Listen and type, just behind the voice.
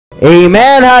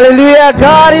Amen. Hallelujah.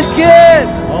 God is good.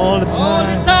 All the All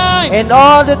the time. time. And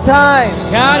all the time.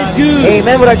 God is good.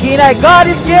 Amen. Murakinay. God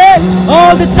is good.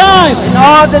 All the time. And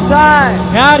all the time.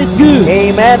 God is good.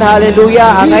 Amen. Hallelujah.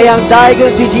 Ang ayang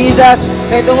daigon si Jesus.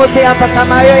 Kaya tungod sa iyang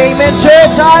pagkamayo. Amen.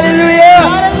 Church. Hallelujah.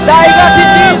 Daigon si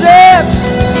Jesus.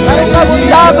 Ang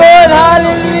kabundagon.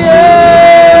 Hallelujah.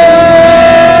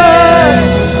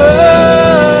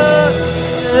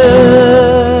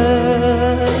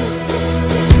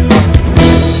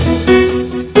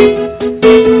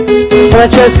 Come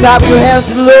on, church, clap your hands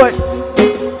to the Lord.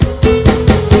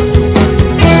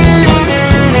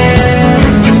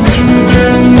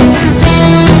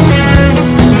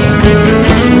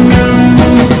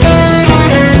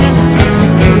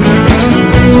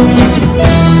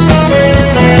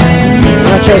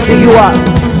 Come on, church, sing you are.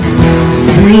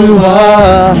 You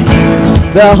are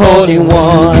the Holy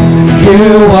One.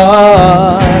 You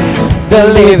are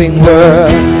the living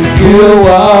Word. You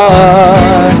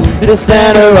are the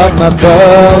center of my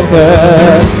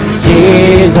focus,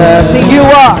 Jesus. Sing you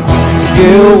are.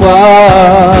 You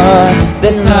are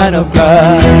the Son of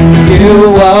God.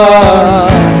 You are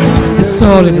The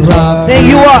solid rock. Sing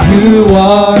you are. You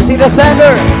are Sing the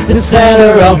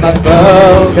center of my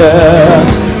focus,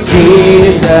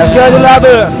 Jesus. You're the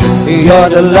lover. You're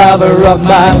the lover of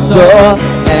my soul,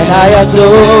 and I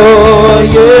adore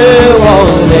you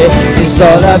only. It's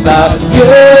all about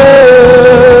you.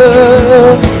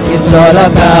 It's all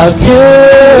about you.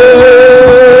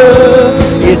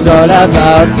 It's all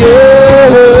about you,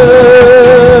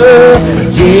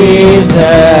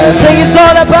 Jesus. Sing it's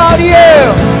all about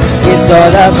you. It's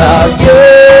all about you.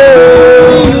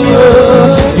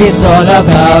 It's all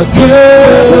about you.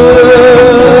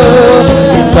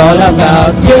 It's all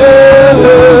about you,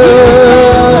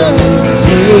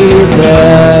 Jesus.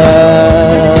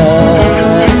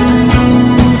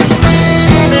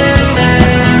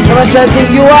 Come on, church,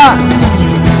 sing you are.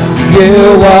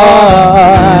 You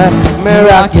are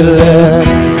miraculous.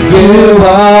 You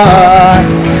are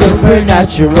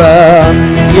supernatural.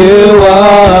 You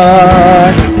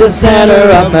are the center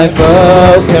of my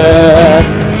focus,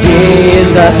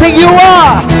 Jesus. Sing you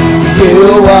are.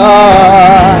 You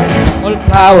are all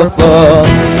powerful.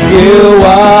 You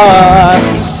are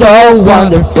so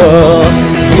wonderful.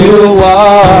 You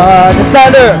are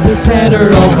the center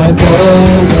of my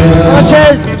focus,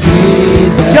 church.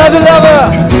 Jesus. You're the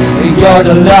lover. You're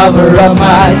the lover of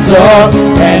my soul,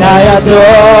 and I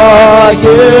adore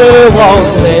you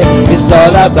only. It's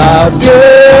all about you.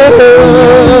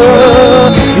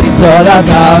 It's all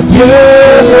about you.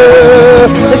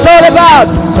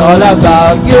 It's all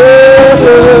about you,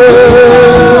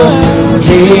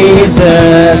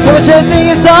 Jesus. Come on, church, sing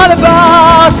it's all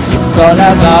about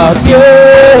you.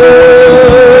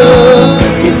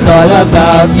 It's all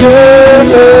about you.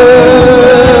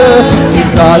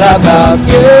 It's all about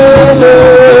you,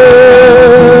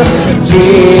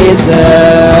 Jesus.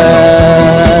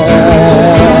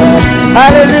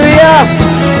 Hallelujah.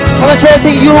 Come on, church,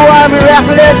 sing you are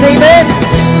miraculous. Amen.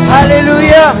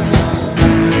 Hallelujah.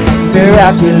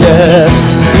 Miraculous.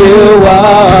 You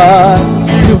are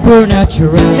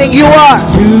supernatural. Sing you are.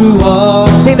 You are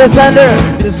Sing the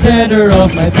center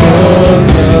of my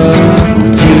focus,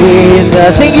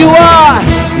 Jesus. Sing you are.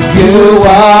 You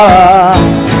are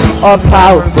all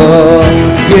powerful.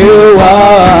 You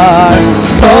are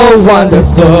so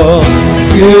wonderful.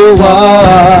 You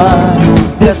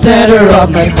are the center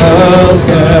of my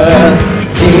focus,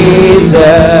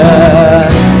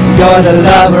 Jesus. You're the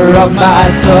lover of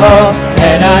my soul,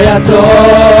 and I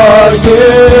adore you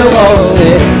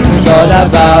only. It's all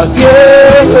about you.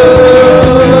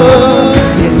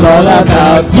 It's all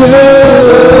about you.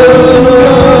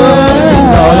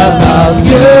 It's all about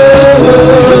you,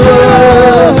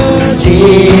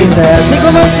 Jesus. Sing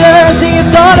of a jersey,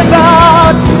 it's all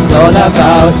about you. It's all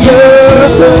about you.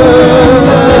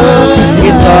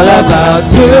 It's all about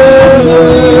you.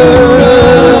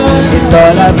 It's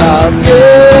all about you,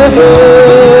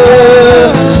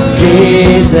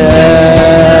 Jesus.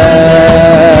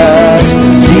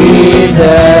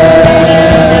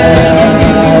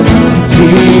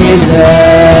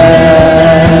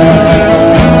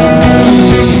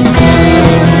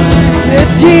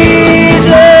 Jesus.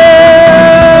 Jesus.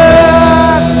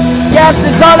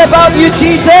 It's all about you,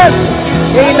 Jesus.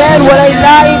 Amen. Walay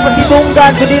laing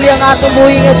pasitunggan kundi ang atong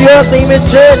buhi nga Dios. Amen,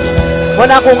 church.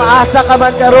 Wala kung asa ka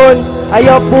man karon,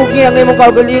 ayaw pugi ang imong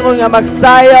kaugalingon nga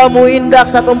magsayaw mo indak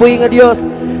sa atong buhi nga Dios.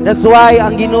 That's why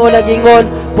ang Ginoo nagingon,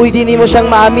 pwede nimo siyang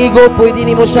maamigo, pwede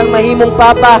nimo siyang mahimong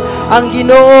papa. Ang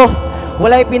Ginoo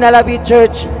walay pinalabi,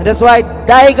 church. That's why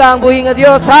dahil ka ang buhi nga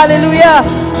Dios. Hallelujah.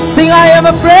 Sing I am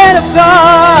a friend of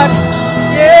God.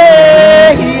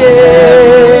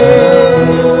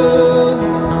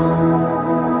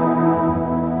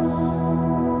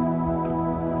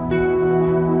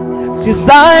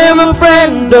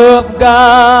 friend of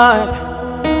God.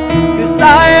 'Cause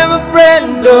I am a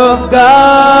friend of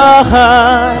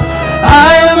God.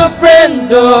 I am a friend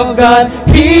of God.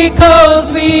 He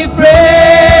calls me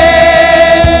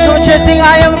friend. Don't you sing,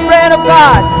 I am a friend of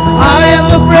God. I am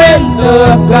a friend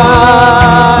of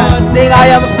God. Sing, I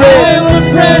am a friend. I am a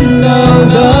friend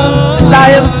of God. 'Cause I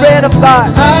am a friend of God.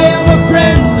 I am a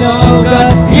friend of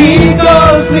God. He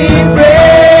calls me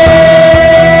friend.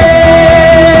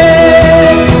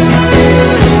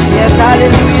 Yes,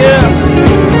 hallelujah.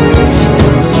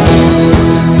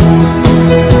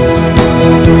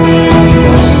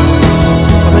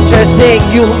 Sing,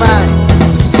 you man.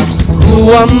 Who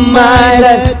am I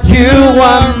that you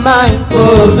are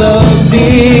mindful of me?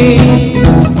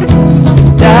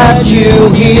 That you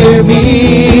hear me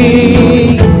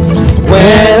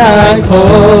when I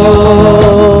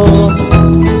call.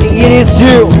 It is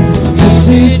true. Is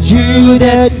it true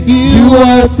that you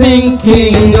are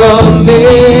thinking of me?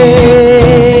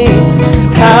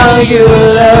 How you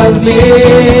love me.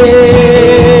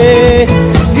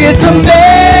 It's amazing.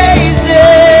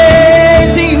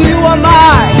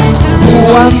 Who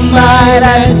am I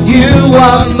that you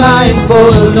are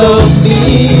mindful of me?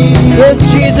 Yes,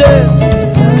 Jesus.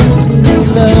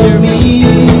 Love me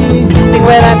Sing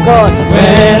when I'm called.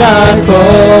 when I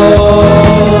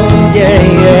call. Yeah,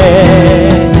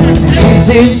 yeah. Is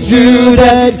it true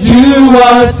that you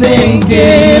are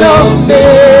thinking of me?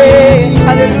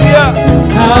 Hallelujah.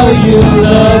 How you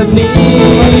love me?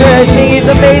 Church, sing, it's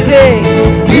amazing.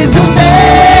 It's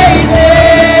amazing.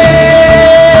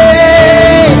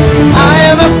 I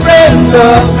am a friend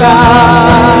of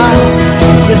God.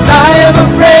 Yes, I am a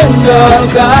friend of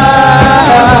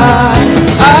God.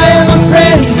 I am a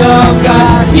friend of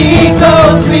God. He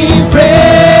calls me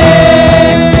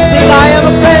friend. Sing, I am a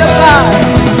friend of God.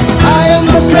 I am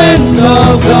a friend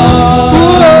of God.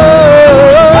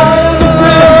 Whoa. I am a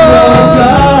friend of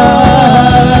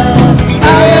God. I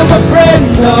am a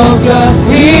friend of God.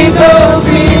 He calls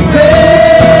me friend.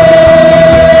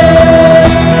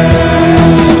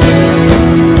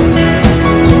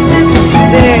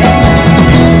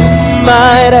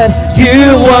 That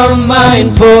you are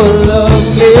mindful of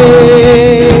me,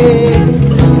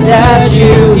 that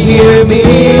you hear me.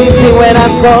 Sing when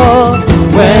I'm called,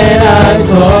 when I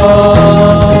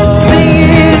call.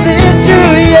 Sing, is it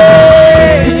true, yeah?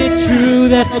 Is it true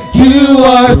that you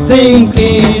are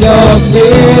thinking of me?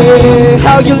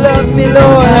 How you love me,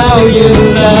 Lord. How you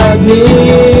love me?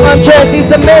 On church,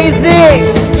 it's amazing.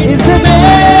 It's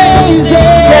amazing.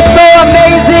 That's so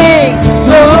amazing.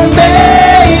 So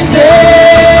amazing.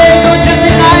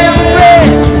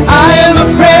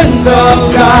 Of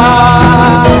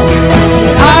God,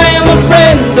 I am a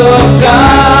friend of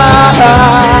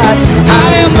God. I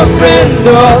am a friend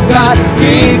of God.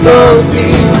 He calls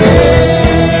me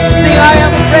friend. Sing, I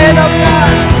am a friend of God.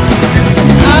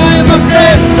 I am a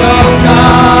friend of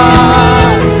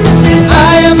God.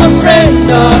 I am a friend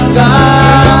of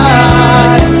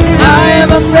God. I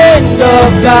am a friend of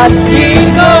God. He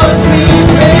calls me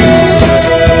friend.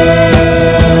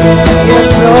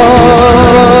 Yes,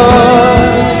 Lord.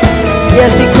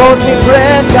 Yes, He calls me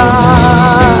friend,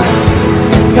 God.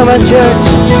 Come on, church.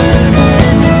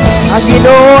 Ang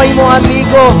Ginoo imong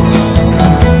amigo.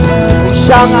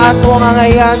 Siyang ato nga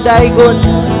ngayon daigon.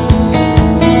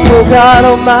 Oh God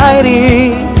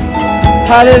Almighty.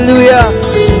 Hallelujah.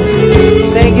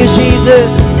 Thank you, Jesus.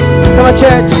 Come on,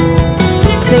 church.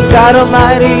 Sing God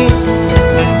Almighty.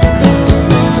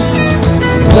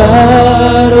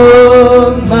 God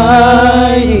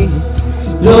Almighty.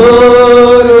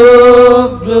 Lord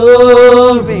of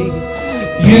glory,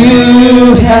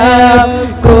 you have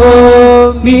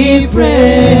called me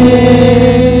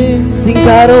friend. Sing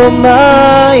God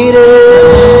Almighty,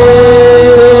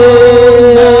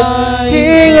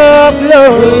 King of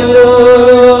glory,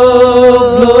 Lord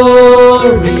of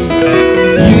glory,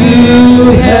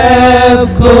 you have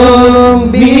called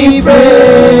me friend.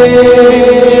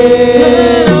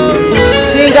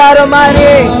 Sing God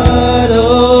Almighty.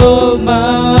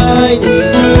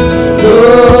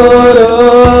 Lord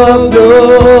of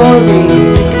glory,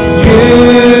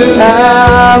 you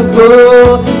have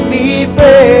called me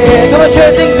friend. Come on,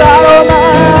 church, sing God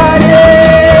Almighty,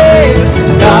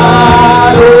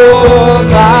 God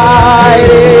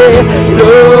Almighty,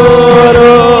 Lord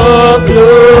of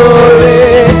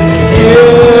glory, you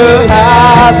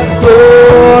have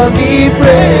called me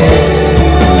friend.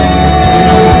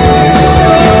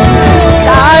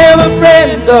 I am a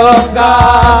friend of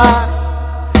God.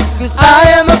 'Cause I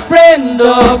am a friend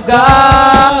of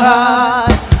God.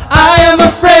 I am a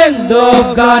friend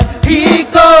of God. He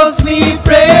calls me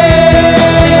friend.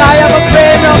 I am a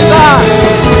friend of God.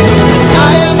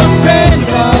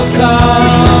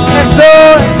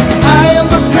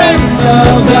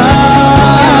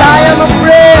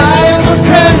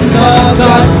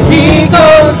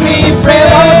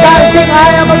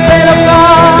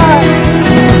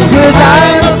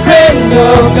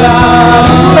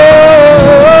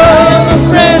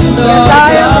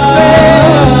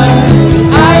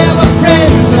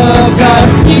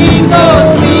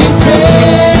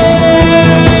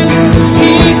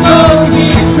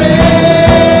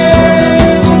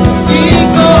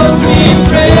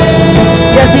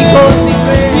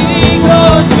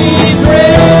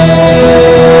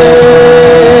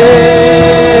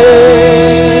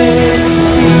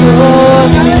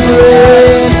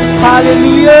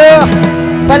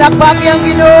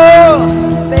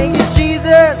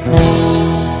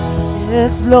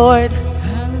 Lord.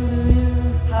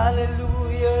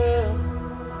 Hallelujah.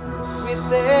 We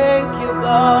thank you,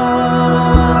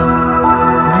 God.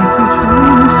 Thank you,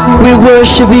 Jesus. We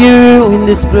worship you in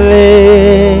this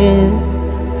place,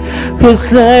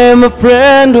 'cause I am a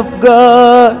friend of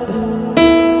God.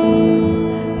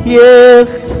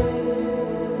 Yes.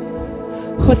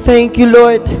 Oh, thank you,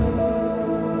 Lord.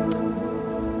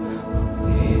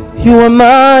 You are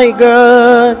my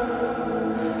God.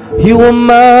 You are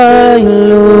my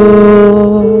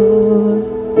Lord.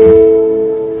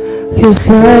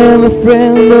 'Cause I am a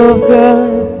friend of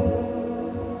God.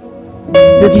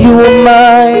 That you are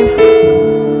mine.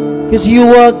 'Cause you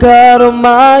are God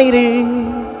Almighty.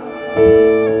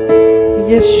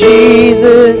 Yes,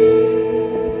 Jesus.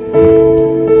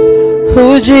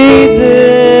 Oh,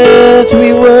 Jesus, we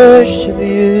worship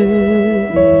you.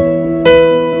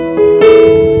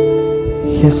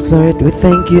 Yes, Lord, we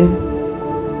thank you.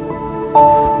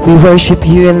 We worship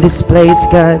you in this place,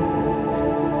 God,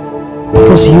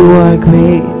 because you are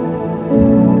great.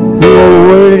 You are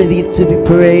worthy to be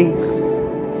praised.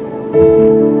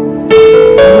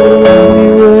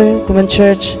 Come on,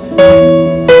 church.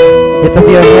 Lift up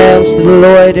your hands to the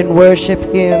Lord and worship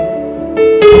Him.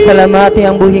 Pasalamati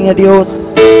ang buhi nga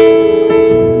Dios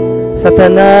sa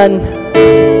tanan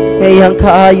kay iyang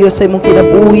kaayo sa imong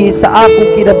kinabuhi, sa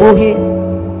akong kinabuhi.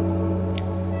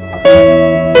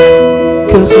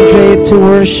 Concentrate to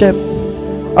worship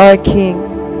our King.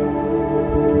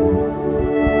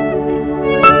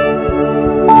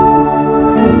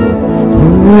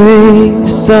 Make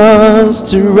the suns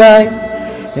to rise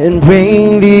and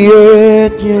bring the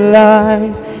earth your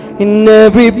light in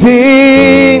every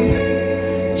beam.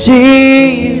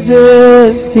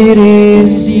 Jesus, it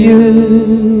is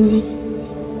you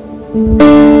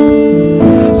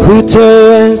who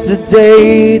turns the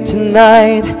day to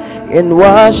night and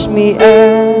wash me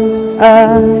as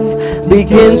I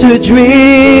begin to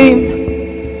dream.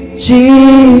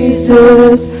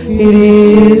 Jesus, it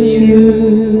is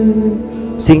you.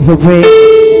 Sing, who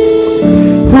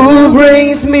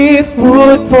brings me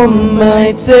food from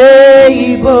my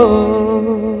table,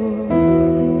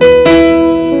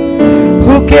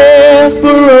 who cares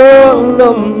for all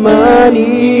of my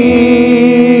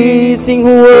needs. Sing,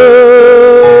 who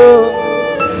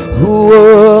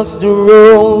walks the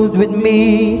road with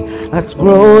me, has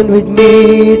grown with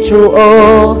me through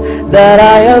all that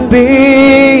I have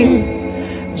been.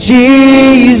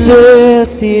 Jesus,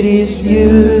 it is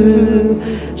you.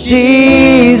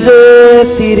 Jesus,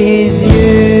 it is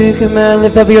you. Come on,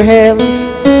 lift up your hands.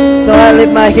 So I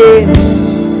lift my hands.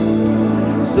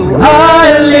 So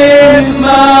I lift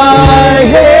my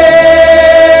hands.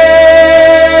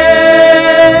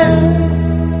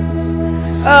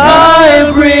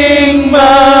 I bring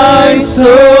my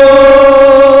soul,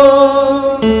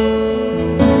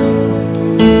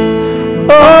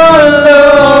 all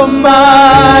of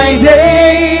my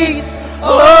days,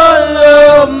 all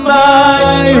of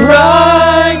my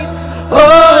rights,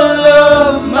 all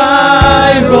of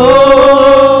my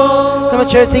road. Come on,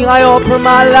 church, sing, I offer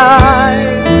my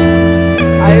life.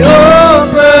 I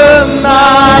offer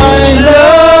my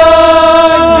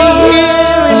love. Sing,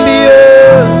 here and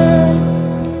beyond.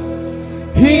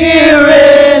 Here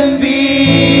and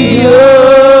beyond.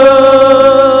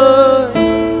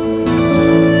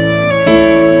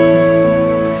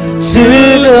 To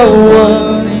the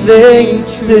one thing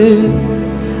to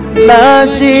my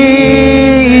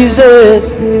Jesus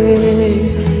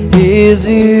is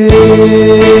you.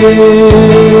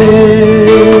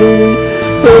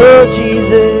 Oh,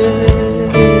 Jesus,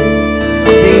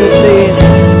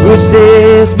 who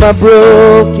saves my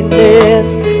brokenness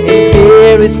and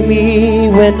carries me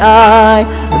when I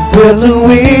feel too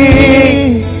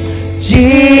weak.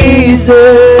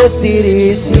 Jesus, it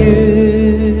is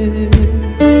you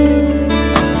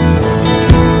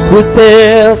who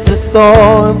tells the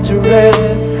storm to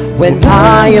rest when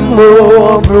I am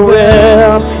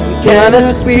overwhelmed and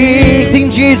cannot speak. Sing,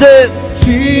 Jesus.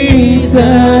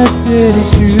 Jesus, it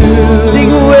is you.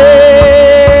 Sing,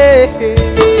 away.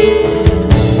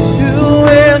 Who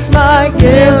wears my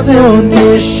cares on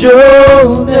his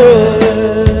shoulder?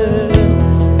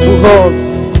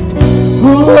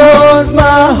 Who holds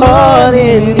my heart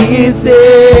in his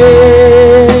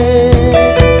hand?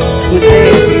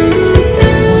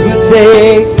 Who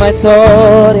takes my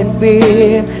thought and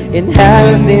fear and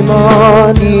hangs them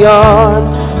on beyond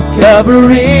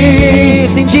Calvary.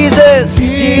 Sing, Jesus.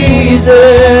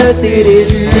 Jesus, it is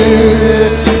you.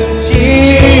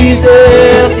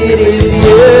 Jesus, it is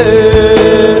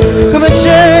you. Come on,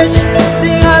 church,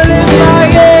 sing, I lift my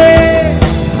head.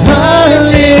 I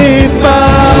lift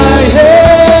my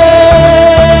head.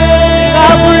 I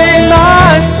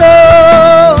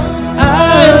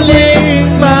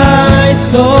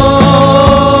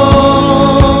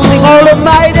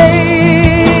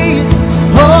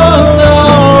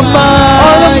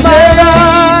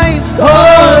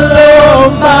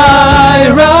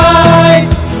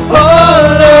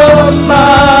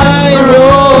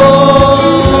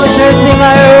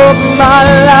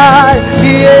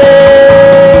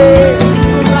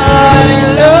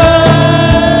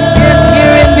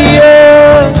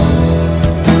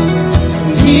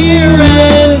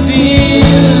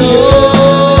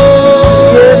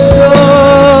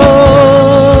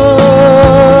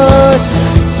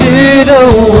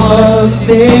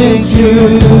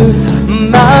true.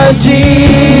 My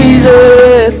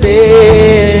Jesus,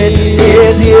 it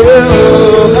is you.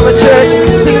 Come on, church,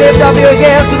 sing, lift up your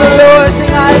hands to the Lord.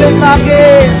 Sing, I lift my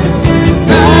hands. I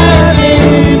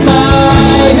lift my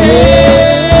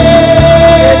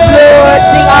Yes, Lord,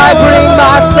 sing, I bring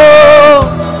my soul.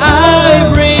 I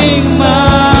bring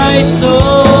my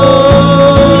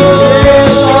soul.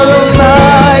 Yes, all of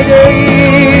my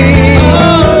days.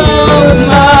 All of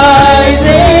my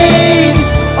days,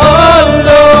 all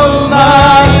of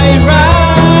my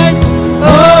rights,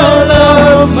 all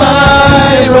of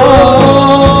my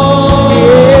wrongs.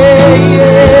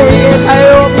 Yes, I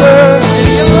offer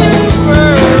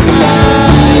My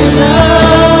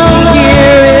love,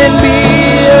 here in me,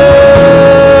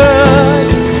 Lord.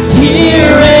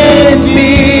 hear and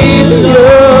be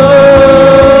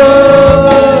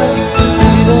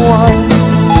Lord.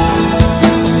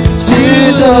 To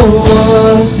the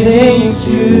one thing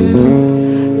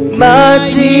true, My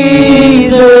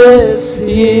Jesus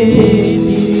it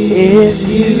is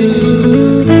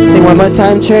you. Sing one more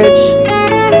time, church.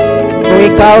 Kung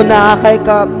ikaw naakay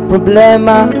ka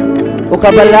problema o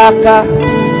kabalaka,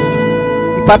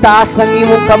 ipataas ng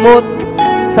imong kamot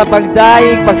sa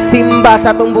pagdaig, pagsimba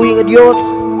sa atong buhing Diyos.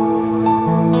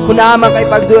 Kung naman kay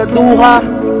pagduha-duha,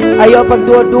 ayaw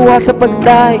pagduha-duha sa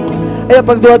pagdaig, ayaw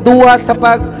pagduha-duha sa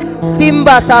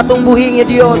pagsimba sa atong buhing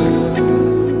Diyos.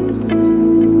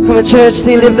 Come on, church,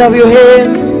 sing, lift up your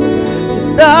hands.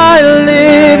 As I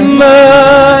lift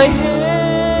my hands.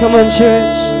 Come on,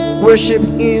 church, worship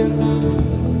Him.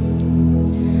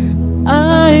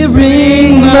 I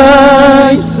bring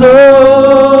my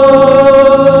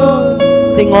soul,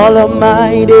 Sing all of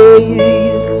my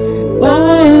days.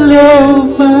 all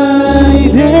of my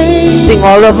days, Sing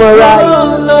all of my rights.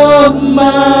 all of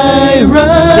my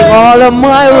rights, Sing all of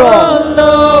my wrongs. all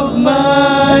of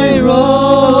my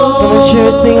wrongs. Come on,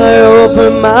 church, sing, I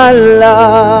open my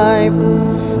life.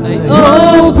 I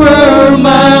offer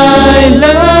my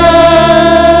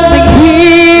life. Sing,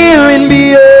 here and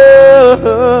beyond.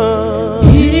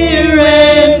 Hear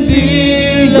and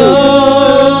be Lord.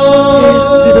 Yes,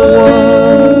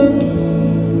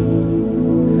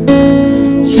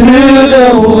 to the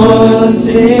one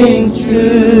thing's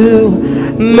true.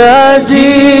 My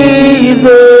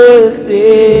Jesus,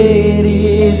 it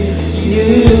is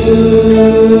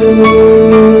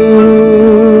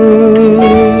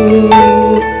you.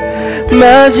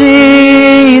 My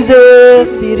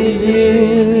Jesus, it is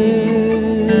you.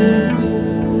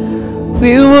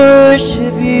 We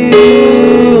worship you,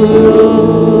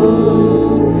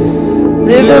 Lord.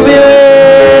 Lift up your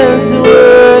hands to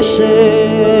worship.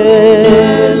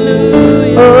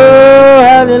 Oh,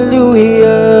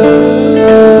 hallelujah.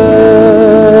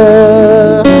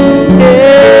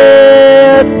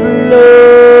 Yes,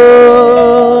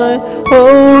 Lord. Oh,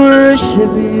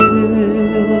 worship you.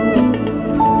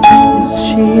 Yes,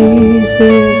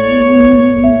 Jesus.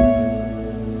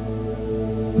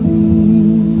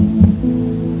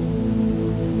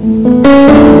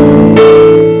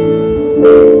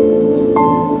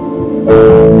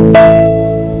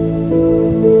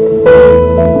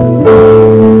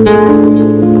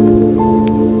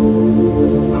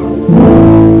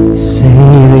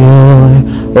 Savior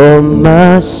of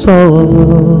my soul,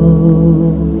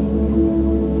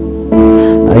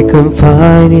 I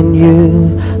confide in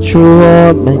you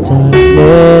throughout my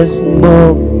darkest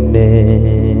moment.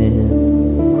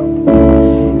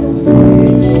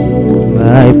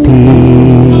 My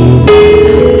peace,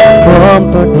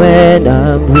 comfort when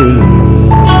I'm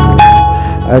weak.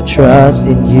 I trust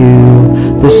in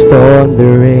you to storm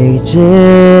the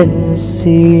raging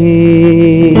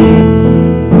sea.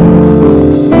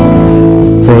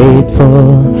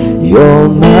 Faithful, you're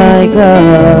my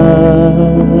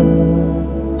God.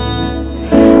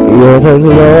 You're the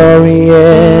glory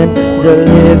and the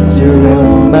lifter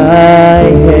of my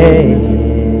head.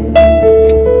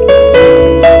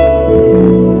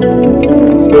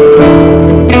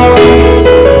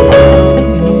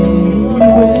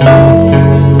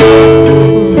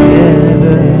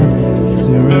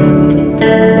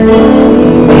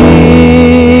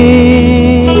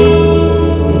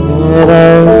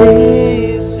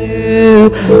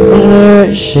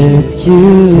 Worship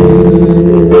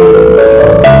you,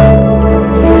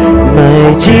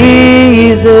 my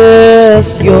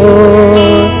Jesus,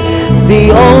 you're the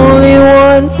only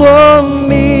one for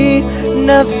me.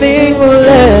 Nothing will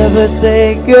ever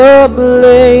take your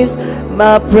place,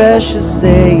 my precious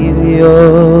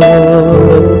Savior.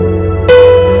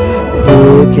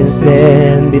 Who can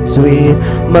stand between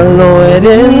my Lord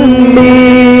and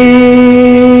me?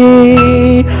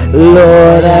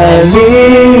 Lord, I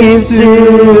lift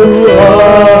you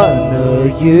on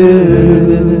you,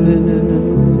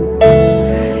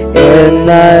 and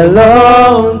I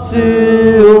long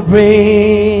to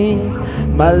bring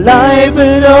my life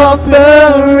an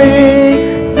offering.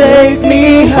 Take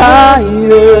me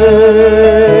higher,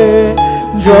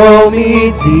 draw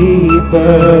me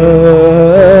deeper.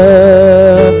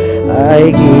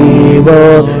 I give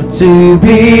all to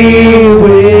be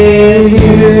with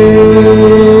you.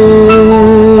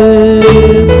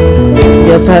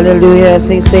 Yes, hallelujah.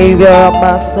 Sing, Savior of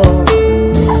my soul,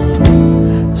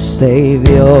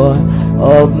 Savior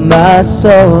of my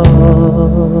soul.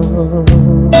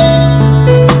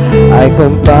 I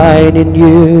confide in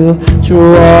you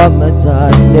through all my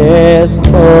darkness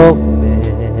moment.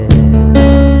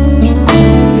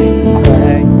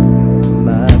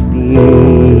 My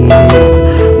peace,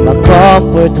 my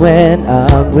comfort when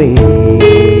I'm weak.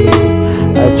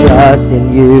 I trust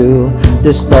in you,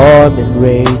 the storm and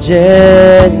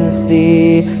raging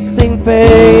sea. Sing,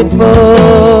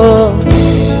 faithful,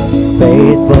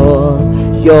 faithful,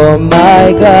 you're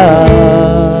my God.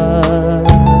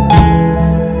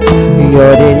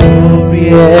 You're the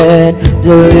Nubian,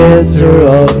 the lifter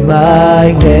of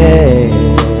my head.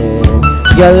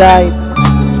 Your light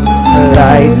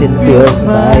fills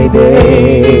my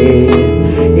days.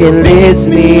 It leads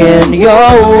me in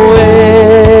your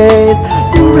ways.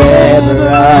 Forever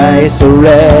I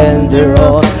surrender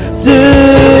all to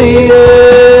you.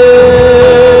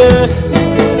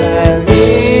 And I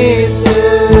need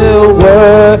to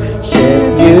worship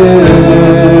you.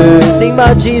 Sing,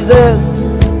 my Jesus,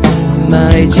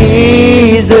 my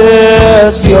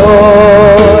Jesus,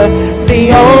 you're the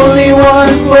only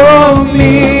one for me.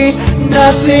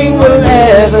 Nothing will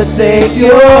ever take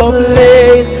your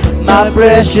place, my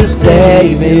precious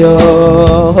Savior.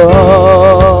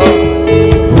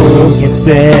 Who can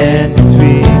stand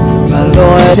between my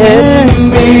Lord and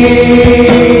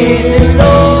me?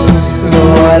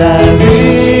 Lord, I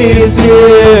need to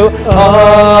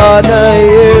honor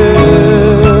you.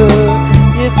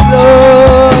 Yes,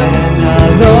 Lord, and I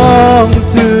long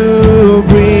to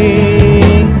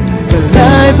bring the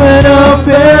life and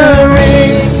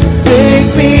offering. Take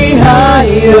me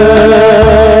higher,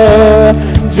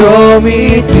 draw me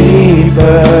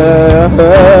deeper.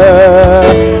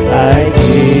 I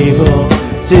able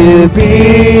to be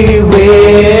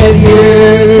with you.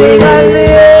 Sing, I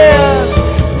live,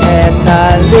 and I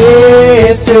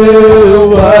live to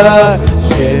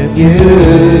worship you.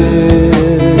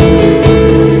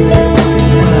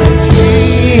 My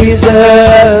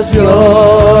Jesus,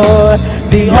 you're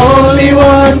the only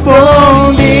one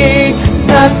for me.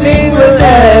 Nothing will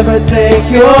ever take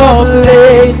your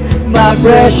place, my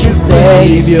precious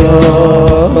Savior.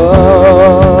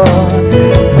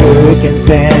 Who can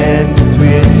stand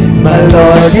between my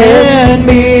Lord and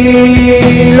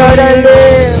me? Lord, I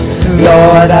live,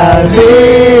 Lord, I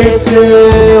live to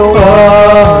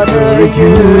honor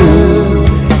you.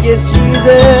 Yes,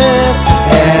 Jesus,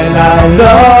 and I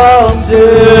long to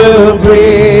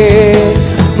bring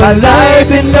my life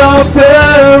in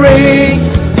offering.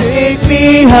 Take me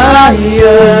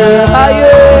higher,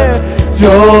 higher,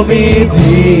 draw me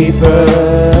deeper.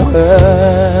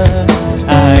 I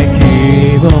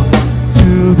came on to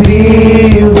be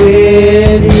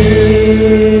with you.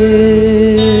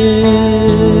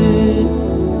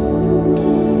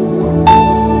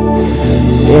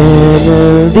 And I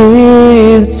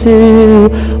live to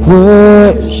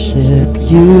worship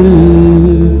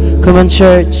you. Come on,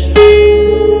 church.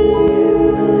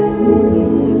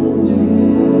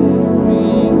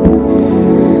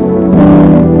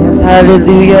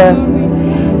 Hallelujah.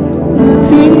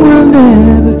 Nothing will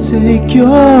never take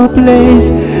your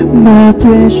place, my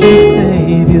precious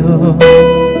Savior.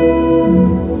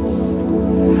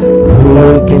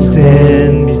 Who can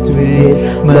stand between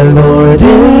my Lord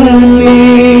and me?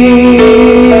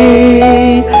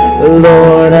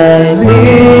 Lord, I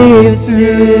live to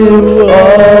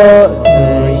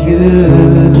honor you.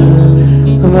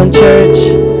 Come on, church.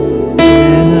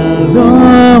 And I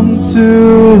long to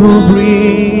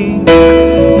bring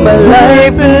my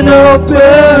life an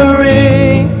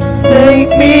offering. Take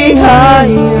me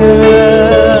higher,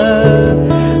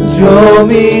 draw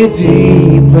me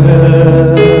deeper.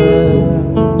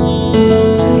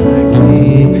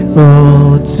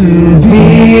 Oh, to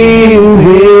be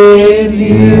with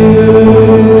you.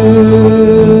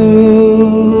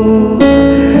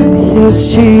 Yes,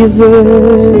 Jesus.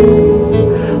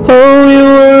 Oh, we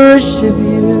worship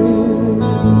you.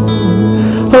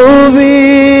 Oh,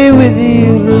 be with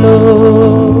you,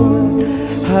 Lord.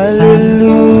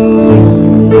 Hallelujah.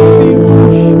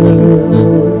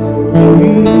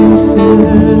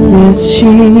 Yes,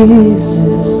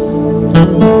 Jesus.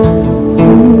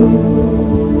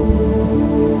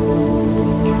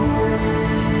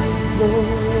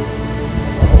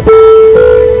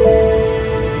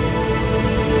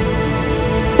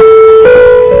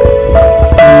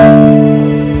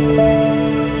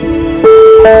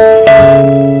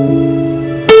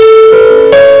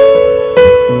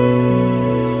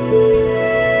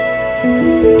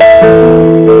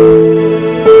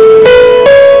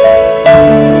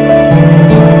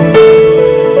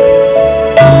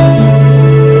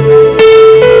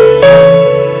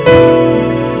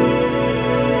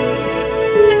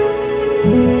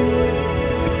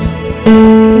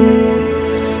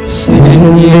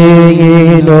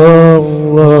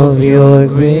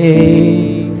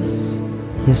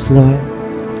 Yes, Lord.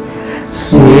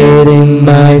 Setting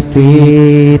my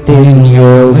feet in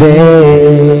your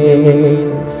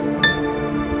ways,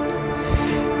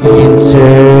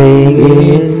 entering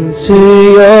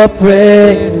into your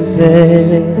presence,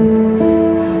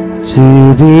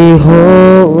 to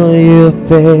behold your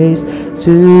face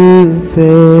to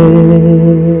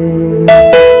face.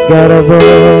 God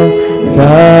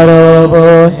of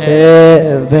all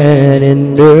heaven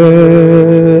and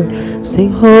earth,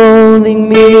 sing holding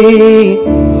me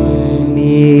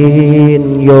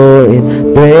in your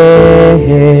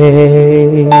embrace.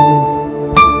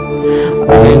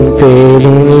 I'm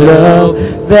feeling love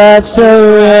that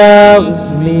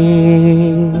surrounds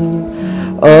me.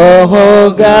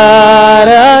 Oh God,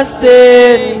 I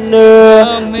stand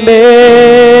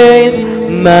amazed.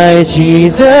 My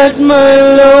Jesus, my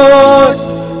Lord,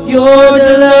 you're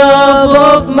the love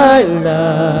of my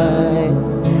life.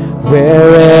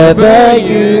 Wherever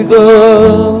you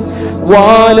go,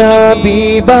 wanna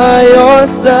be by your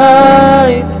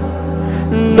side.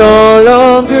 No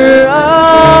longer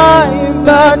I,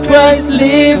 but Christ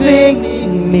living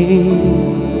in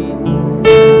me,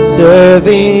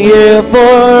 serving you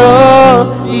for all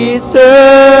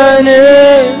eternity.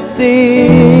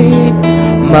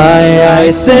 My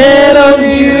eyes set on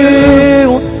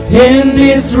you in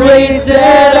this race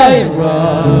that I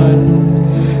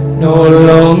run. No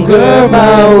longer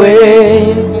my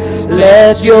ways,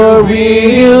 let your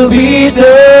will be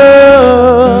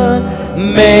done.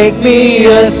 Make me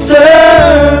a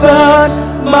servant,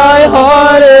 my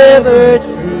heart ever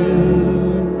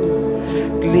true.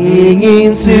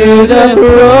 Clinging to the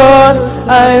cross,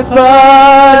 I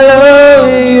follow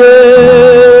you.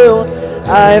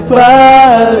 I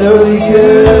follow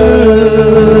you.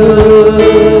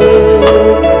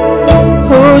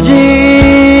 Oh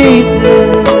Jesus.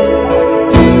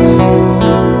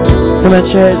 Come on,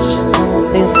 church.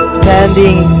 Sing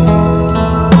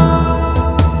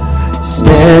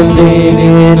standing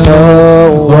in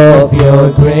awe of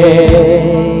your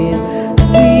grace,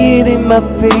 setting my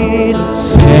feet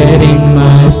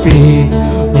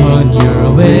on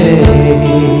your way.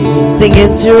 Sing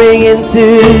entering into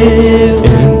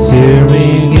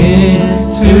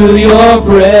your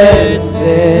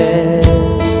presence.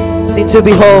 Sing to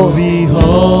behold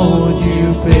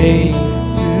you face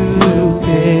to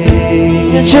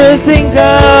face. And trusting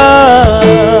God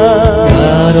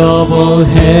of all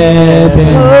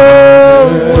heaven,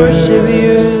 oh, worship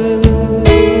you,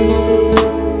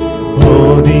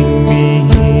 holding me in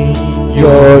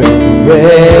your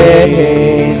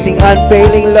embrace. Sing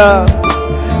unfailing love,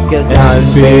 'cause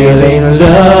unfailing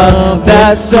love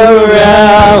that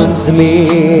surrounds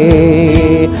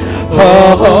me.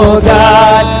 Oh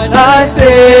God, I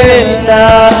stand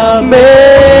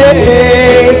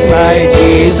amazed. My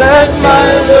Jesus, my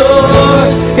Lord,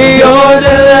 you're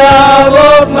the love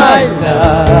of my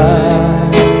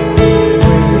life.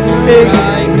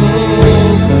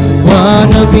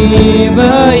 Wanna be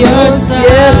by your side.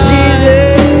 Yes,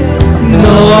 Jesus.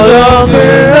 No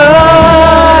longer I,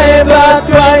 but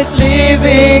Christ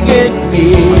living in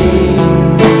me,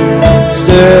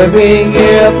 serving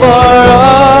you for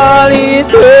all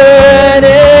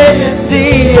eternity.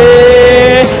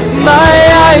 My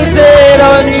eyes set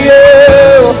on you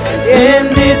in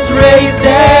this race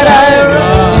that I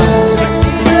run.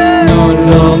 No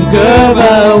longer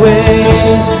my way,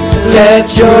 let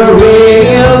your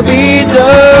will be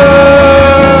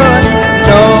done.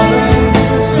 No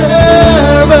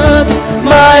servant,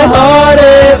 my heart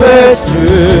ever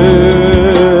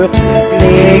true.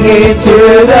 Clinging to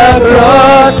the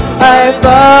cross, I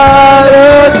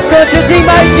followed. Don't you see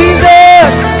my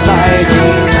Jesus,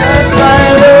 my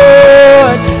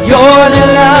Lord, you're the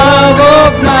love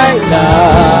of my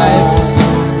life.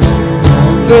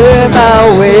 Clear my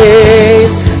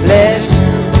ways, let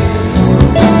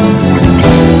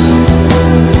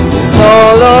no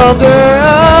longer I,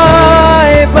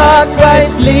 but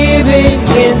Christ living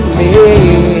in me,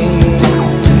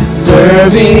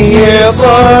 serving you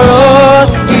for all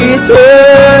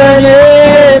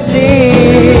eternity.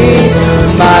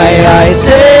 My eyes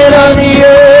set on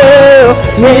you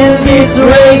in this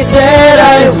race that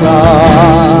I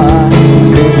run.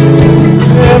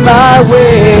 Clear my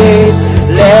way,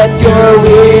 let your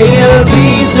will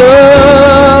be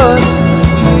done.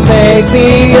 Make me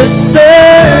a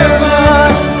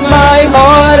servant, my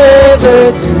heart ever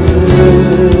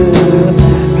true.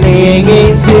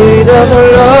 Clinging to the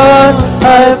cross, I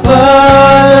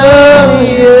follow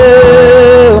you.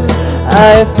 I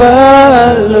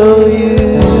follow you.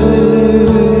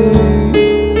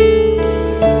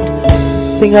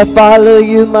 Sing, I follow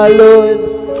you, my Lord.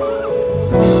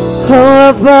 Oh, I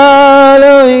follow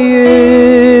follow you.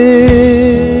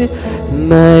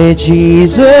 My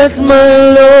Jesus, my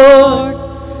Lord,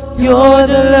 you're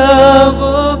the love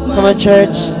of my life. Come on,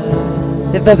 church.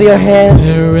 Lift up your hands.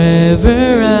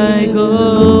 Wherever I go,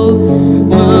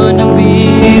 wanna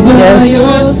be by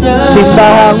your side.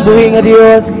 Simbahang buhing ng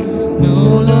Diyos.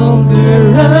 No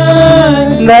longer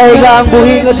I, Naigang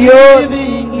buhing ng Diyos.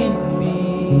 living in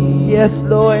me. Yes,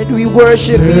 Lord, we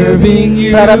worship Serving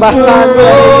you. you Tarabahan for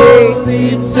all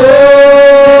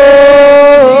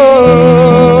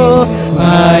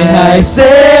my eyes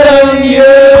set on you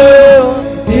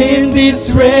in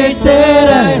this race that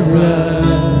I run.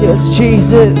 Yes,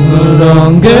 Jesus. No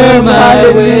longer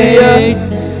my ways,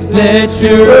 let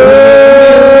your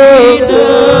will be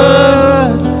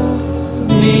done.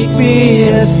 Make me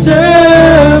a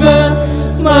servant,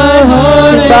 my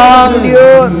heart Simbahang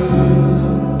Diyos.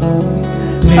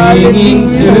 clinging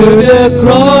to the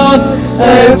cross, I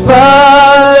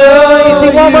follow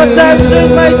Sing one more time,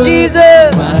 sing, my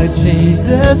Jesus. my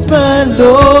Jesus, my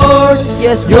Lord.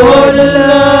 Yes, You're Lord. the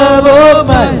love of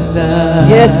my life.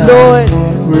 Yes, Lord.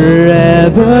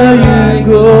 Wherever you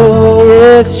go,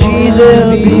 Yes, Jesus.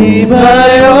 be by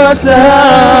your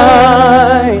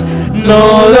side.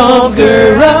 No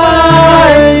longer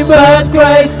I, but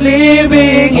Christ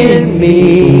living in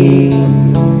me.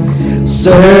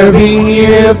 Serving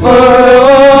you for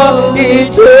all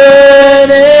eternity.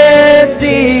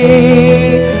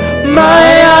 My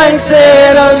eyes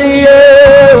set on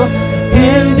you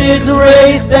in this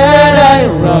race that I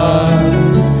run.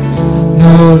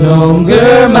 No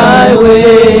longer my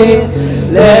ways,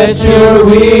 let your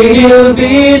will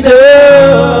be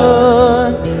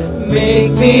done.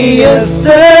 Make me a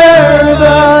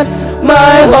servant,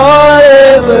 my heart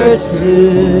ever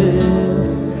true.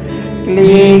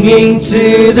 Clinging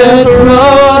to the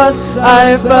cross,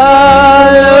 I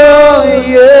follow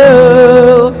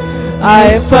you.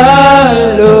 I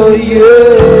follow you.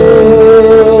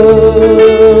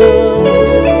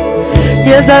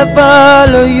 Yes, I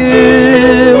follow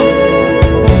you.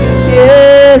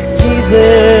 Yes,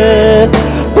 Jesus.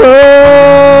 Oh,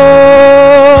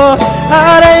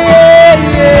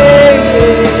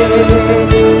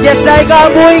 yes,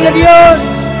 naigang buhing ng Diyos.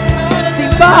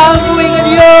 Simbahang buhing ng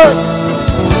Diyos.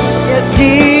 Yes,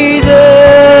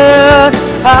 Jesus.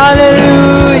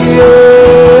 Hallelujah.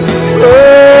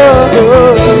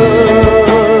 Oh,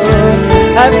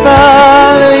 I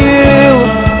follow you.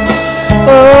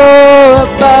 Oh, I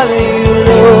follow you,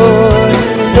 Lord.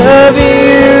 Serving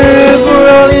you for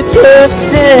all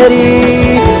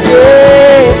eternity.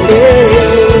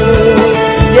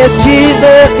 Yes,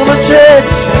 Jesus. Come on, church.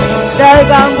 Dahil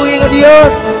ka ang buhay ng Diyos.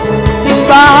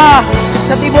 Simbaha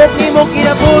sa tibok ni mong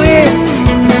kinabuhi.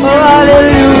 Oh,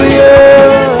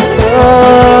 hallelujah.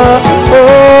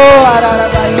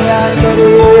 Ararabayan ka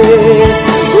rin.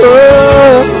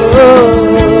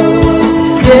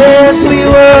 Yes, we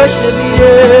worship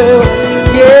you.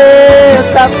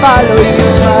 Yes, I follow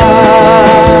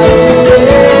you.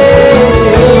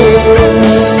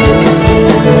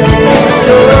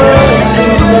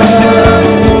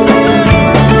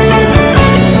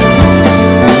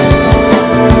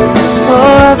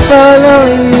 Oh, I follow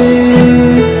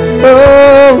you.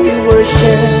 Oh, we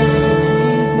worship.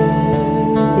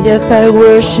 Yes, I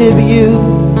worship you.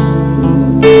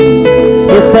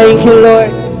 Yes, thank you,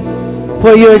 Lord,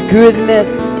 for your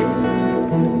goodness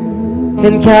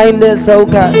and kindness, oh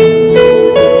God.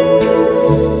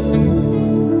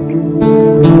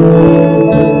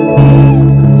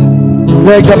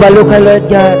 Lord, kabalo ka, Lord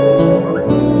God.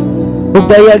 Ug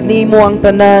dayag nimo ang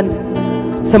tanan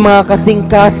sa mga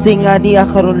kasing-kasing nga niya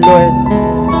karon, Lord.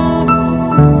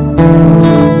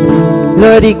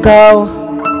 Lord, ikaw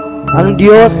ang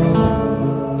Diyos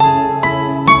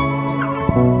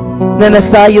na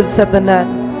nasayod sa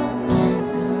tanan.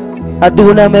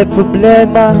 Aduna may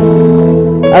problema,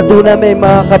 aduna may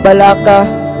mga kabalaka,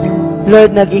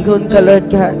 Lord, nag-ingon ka, Lord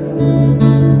God.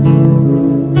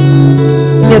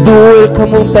 Nyaduol ka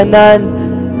mong tanan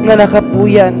nga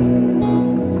nakapuyan,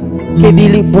 kay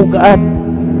dili bugat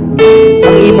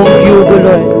ang imong yugo,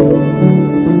 Lord.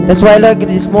 That's why, Lord,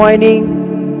 this morning,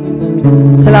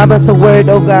 salamat sa word,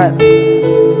 oh God.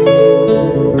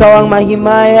 Ikaw ang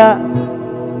mahimaya,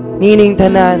 nining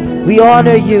tanan. We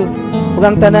honor you.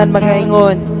 Huwag ang tanan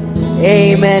magaingon.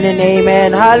 Amen and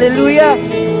amen. Hallelujah.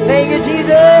 Thank you,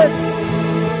 Jesus.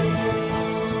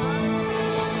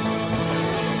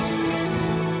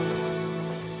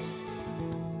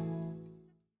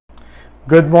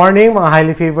 Good morning, mga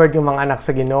highly favored yung mga anak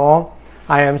sa Ginoo.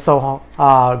 I am so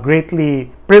greatly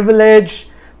privileged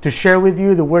to share with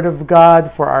you the Word of God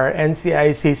for our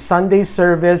NCIC Sunday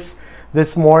service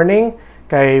this morning.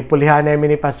 Kay pulihan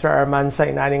namin ni Pastor Arman sa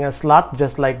inani nga slot,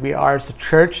 just like we are sa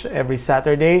church every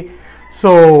Saturday.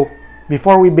 So,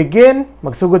 before we begin,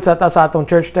 magsugod sa atong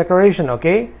church declaration,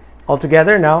 okay? All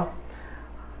together now.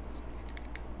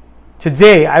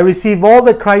 Today, I receive all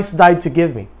that Christ died to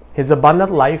give me, His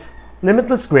abundant life,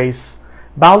 limitless grace,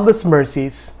 boundless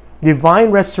mercies,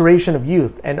 divine restoration of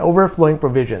youth, and overflowing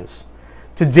provisions.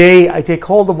 Today, I take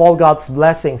hold of all God's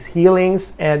blessings,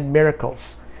 healings, and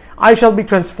miracles. I shall be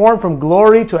transformed from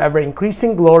glory to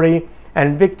ever-increasing glory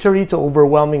and victory to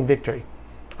overwhelming victory.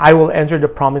 I will enter the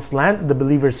promised land of the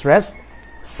believer's rest,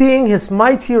 seeing His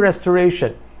mighty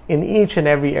restoration in each and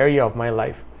every area of my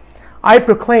life. I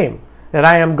proclaim that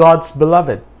I am God's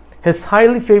beloved, His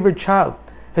highly favored child,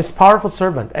 His powerful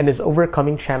servant, and His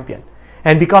overcoming champion.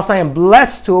 And because I am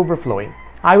blessed to overflowing,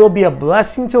 I will be a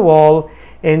blessing to all.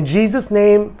 In Jesus'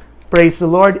 name, praise the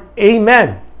Lord.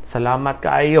 Amen. Salamat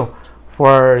kaayo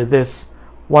for this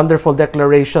wonderful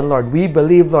declaration, Lord. We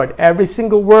believe, Lord, every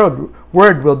single word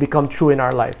will become true in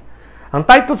our life. Ang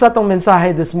title sa atong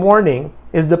mensahe this morning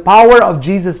is The Power of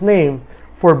Jesus' Name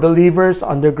for Believers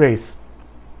Under Grace.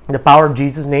 The power of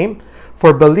Jesus' name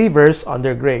for believers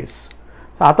under grace.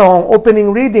 Sa atong opening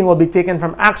reading will be taken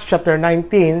from Acts chapter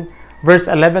 19, verse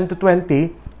 11 to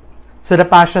 20, sa the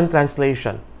Passion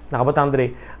Translation. Nakabutang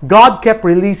diri, God kept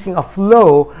releasing a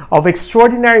flow of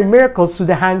extraordinary miracles to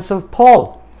the hands of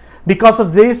Paul. Because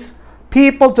of this,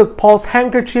 people took Paul's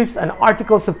handkerchiefs and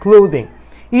articles of clothing,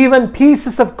 even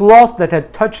pieces of cloth that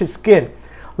had touched his skin,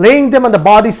 laying them on the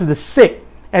bodies of the sick,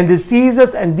 and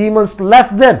diseases and demons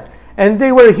left them, and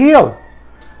they were healed.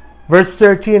 Verse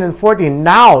 13 and 14,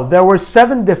 now there were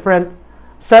seven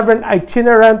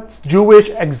itinerant Jewish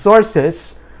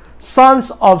exorcists,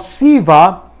 sons of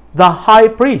Sceva, the high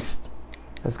priest.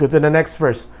 Let's go to the next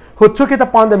verse. Who took it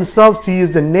upon themselves to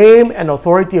use the name and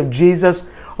authority of Jesus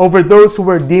over those who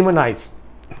were demonized.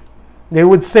 They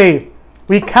would say,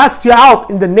 we cast you out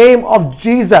in the name of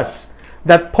Jesus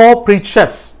that Paul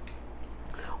preaches.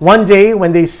 One day,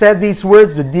 when they said these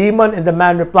words, the demon in the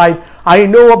man replied, I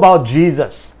know about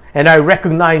Jesus, and I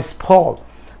recognize Paul.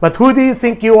 But who do you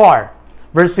think you are?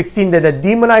 Verse 16, that a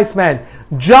demonized man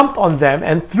jumped on them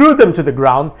and threw them to the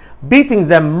ground, beating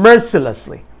them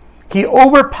mercilessly. He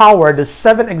overpowered the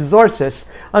seven exorcists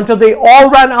until they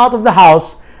all ran out of the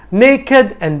house,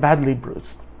 naked and badly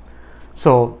bruised.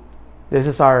 So, this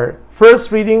is our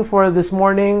first reading for this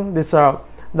morning. This is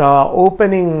the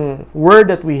opening word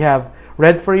that we have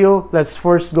read for you. Let's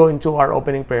first go into our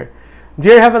opening prayer.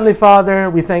 Dear Heavenly Father,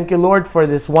 we thank you, Lord, for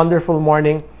this wonderful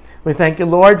morning. We thank you,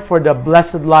 Lord, for the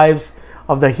blessed lives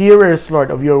of the hearers, Lord,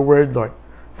 of your word, Lord.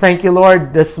 Thank you,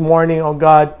 Lord, this morning, oh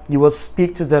God, you will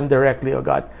speak to them directly, oh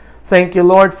God. Thank you,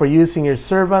 Lord, for using your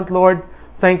servant, Lord.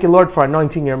 Thank you, Lord, for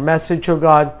anointing your message, oh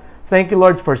God. Thank you,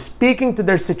 Lord, for speaking to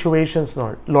their situations,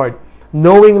 Lord.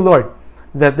 Knowing, Lord,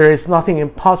 that there is nothing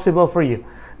impossible for you,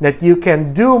 that you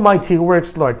can do mighty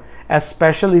works, Lord,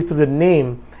 especially through the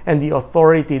name and the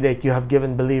authority that you have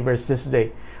given believers this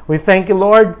day. We thank you,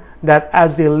 Lord, that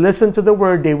as they listen to the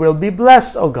word, they will be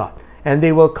blessed, oh God, and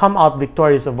they will come out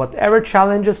victorious of whatever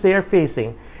challenges they are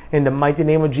facing. In the mighty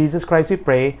name of Jesus Christ, we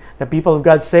pray. The people of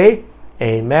God say,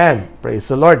 Amen. Praise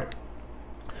the Lord.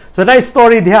 So, na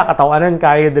story diha, katawanan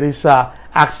kayo diri sa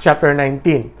Acts chapter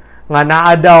 19. Nga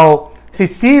naa daw si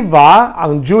Sceva,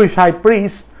 ang Jewish high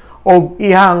priest, o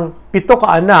ihang 7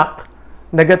 ka anak,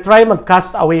 nagatry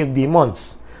mag-cast away of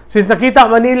demons. Since nakita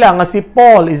man nila nga si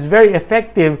Paul is very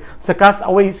effective sa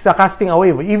casting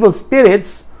away of evil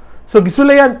spirits, so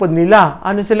gisulayan po nila,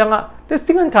 ano sila nga,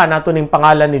 testingan ka nato ning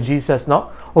pangalan ni Jesus,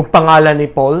 no? O pangalan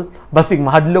ni Paul, basig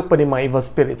mahadlok pa ni mga evil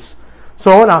spirits.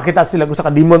 So, nakakita sila kung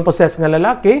sa demon-possessed nga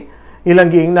lalaki,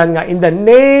 ilang giingnan nga, in the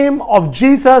name of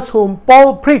Jesus whom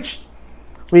Paul preached,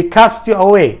 we cast you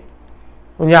away.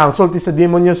 Kunya, ang sulti sa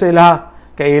demonyo sa ila,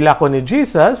 kaila ko ni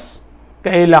Jesus,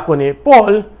 kaila ko ni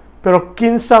Paul, pero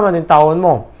kinsa man yung taon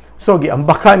mo. So,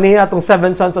 giambaka niya itong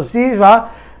 7 sons of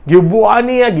Sceva, giubuan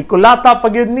niya, gikulata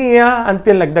pag yun niya,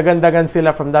 until nagdagandagan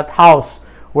sila from that house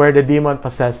where the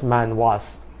demon-possessed man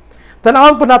was.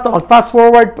 Tanawan po natin, fast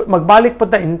forward, magbalik po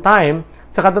tayo in time,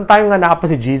 sa katang time nga naapa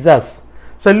si Jesus.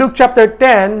 Sa Luke chapter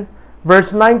 10,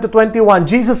 verse 9 to 21,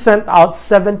 Jesus sent out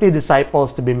 70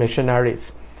 disciples to be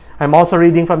missionaries. I'm also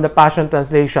reading from the Passion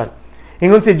Translation.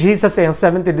 Ingon si Jesus sa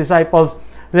 70 disciples,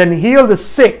 then heal the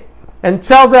sick and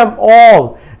tell them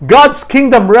all, God's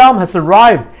kingdom realm has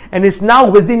arrived and is now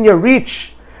within your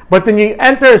reach. But when you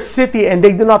enter a city and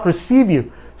they do not receive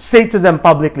you, say to them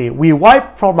publicly, we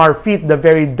wipe from our feet the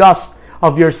very dust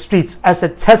of your streets as a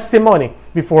testimony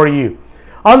before you.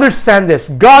 Understand this,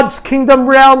 God's kingdom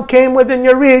realm came within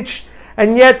your reach,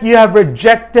 and yet you have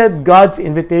rejected God's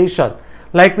invitation.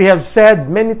 Like we have said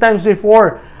many times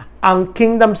before, ang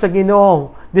kingdom sa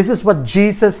Ginoo, this is what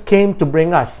Jesus came to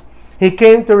bring us. He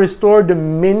came to restore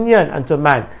dominion unto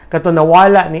man. Kato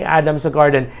nawala ni Adam sa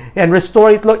garden. And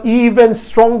restore it, Lord, even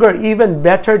stronger, even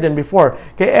better than before.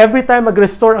 Kaya every time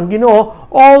mag-restore ang Ginoo,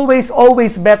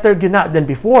 always better gina than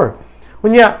before.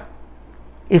 Kunya,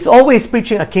 is always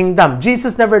preaching a kingdom.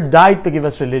 Jesus never died to give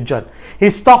us religion.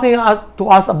 He's talking to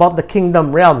us about the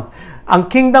kingdom realm.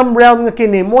 Ang kingdom realm nga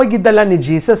kini mo gidala ni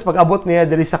Jesus pag abot niya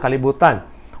diri sa kalibutan.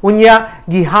 Unya,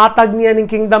 gihatag niya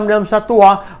ning kingdom realm sa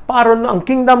tuwa para ang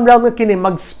kingdom realm nga kini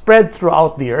mag-spread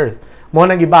throughout the earth. Mo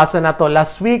nang gibasa nato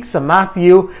last week sa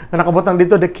Matthew na nakabutang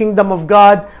dito, the kingdom of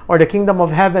God or the kingdom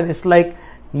of heaven is like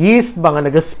yeast ba nga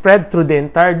nag-spread through the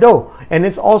entire dough. And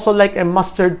it's also like a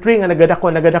mustard tree nga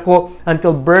nagadako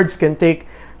until birds can take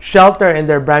shelter in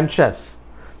their branches.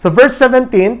 So verse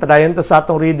 17, padayon ta sa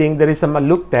atong reading there is sa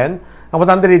Luke 10. Ang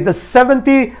matanda the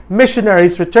 70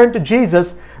 missionaries returned to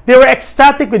Jesus. They were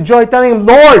ecstatic with joy, telling him,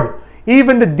 Lord,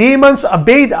 even the demons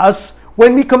obeyed us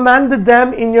when we commanded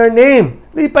them in your name.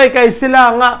 Lipay kay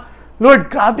sila nga, Lord,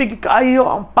 grabe kayo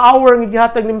ang power ng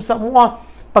gihatag nimo sa mga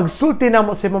pagsulti na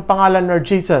mo sa imong pangalan, Lord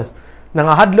Jesus.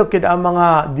 Nangahadlok kid ang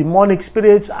mga demonic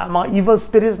spirits, ang mga evil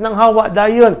spirits ng hawa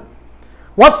dayon.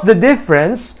 What's the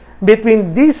difference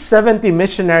between these 70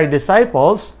 missionary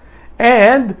disciples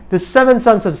and the 7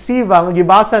 sons of Sceva ang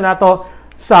gibasa nato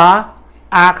sa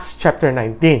Acts chapter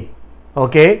 19?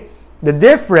 Okay? The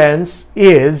difference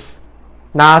is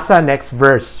nasa next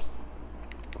verse.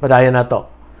 Padayon na to.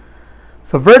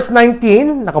 So verse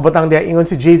 19, nakabutang diya ingon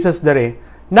si Jesus dere,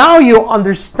 now you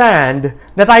understand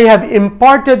that I have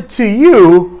imparted to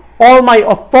you all my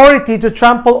authority to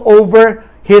trample over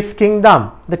his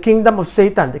kingdom, the kingdom of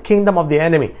Satan, the kingdom of the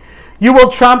enemy. You will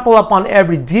trample upon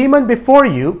every demon before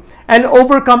you and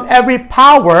overcome every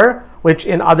power, which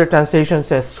in other translations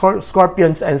says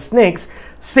scorpions and snakes,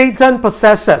 Satan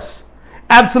possesses.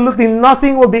 Absolutely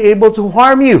nothing will be able to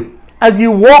harm you as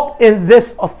you walk in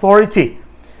this authority.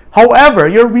 However,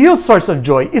 your real source of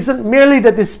joy isn't merely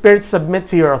that the spirits submit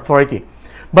to your authority,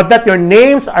 but that your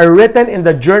names are written in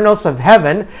the journals of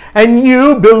heaven and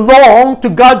you belong to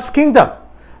God's kingdom.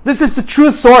 This is the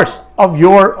true source of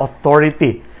your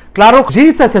authority. Claro,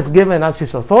 Jesus has given us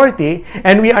His authority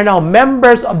and we are now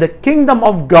members of the kingdom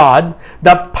of God,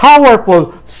 the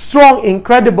powerful, strong,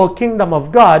 incredible kingdom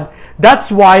of God.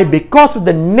 That's why, because of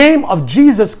the name of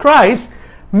Jesus Christ,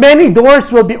 many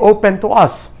doors will be open to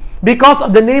us. Because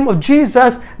of the name of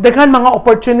Jesus, daghan mga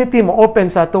opportunity mo open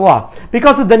sa tuwa.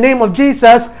 Because of the name of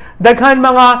Jesus, daghan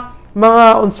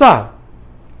mga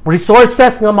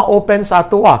resources nga ma-open sa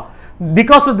tuwa.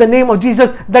 Because of the name of Jesus,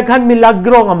 daghan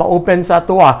milagro nga ma-open sa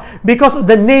tuwa. Because of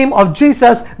the name of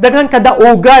Jesus, daghan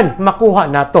kadaugan makuha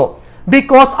nato.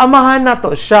 Because amahan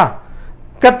nato siya.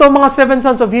 Kato mga 7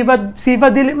 sons of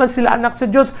Sceva, dili man sila anak sa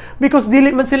Diyos because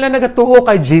dili man sila nagatuo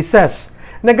kay Jesus.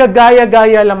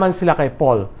 Nagagaya-gaya laman sila kay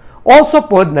Paul. Also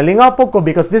pod, nalingaw po ko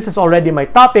because this is already my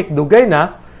topic, dugay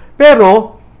na,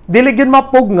 pero dili gyud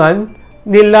mapugngan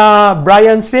nila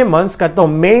Brian Simmons, kato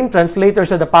main translator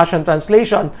sa The Passion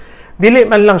Translation, dili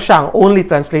man lang siya ang only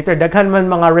translator, daghan man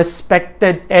mga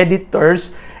respected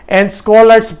editors and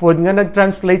scholars pod nga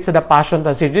nag-translate sa The Passion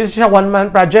Translation. This is a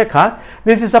one-man project, ha?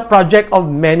 This is a project of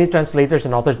many translators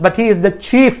and authors, but he is the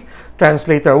chief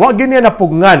translator. Wa gyud niya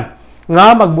napugngan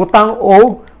nga magbutang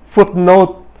og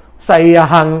footnote sa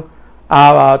iyahang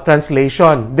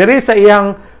translation. Diri sa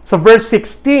iyang sa verse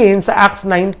 16 sa Acts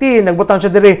 19, nagbutang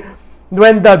siya diri,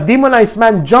 when the demonized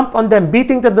man jumped on them,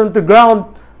 beating them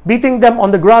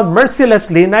on the ground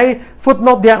mercilessly, na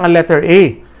footnote diya ang letter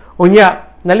A.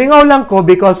 Unya, nalingaw lang ko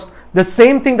because the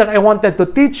same thing that I wanted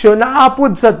to teach you,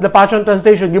 naapod sa The Passion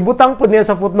Translation, gibutang po niya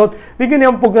sa footnote, di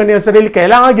ganyan po nga niya sarili,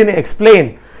 kailangan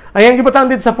gini-explain. Ang gibutang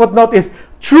din sa footnote is,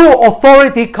 true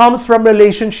authority comes from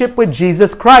relationship with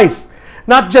Jesus Christ,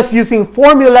 not just using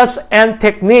formulas and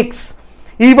techniques.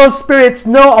 Evil spirits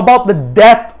know about the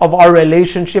depth of our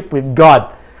relationship with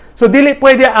God. So dili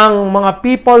pwede ang mga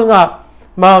people nga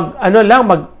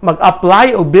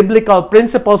mag-apply o biblical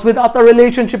principles without a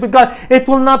relationship with God. It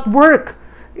will not work.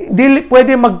 Dili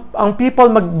pwede ang people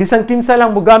bisan kinsa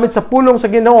lang mogamit sa pulong sa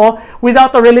Ginoo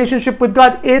without a relationship with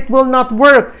God. It will not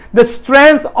work. The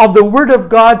strength of the Word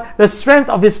of God, the strength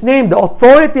of His name, the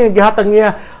authority nga gihatag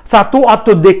niya sa ato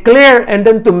to declare and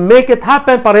then to make it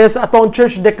happen pareha sa atong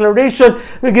church declaration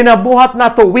nga ginabuhat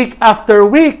nato week after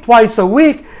week, twice a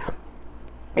week,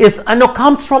 is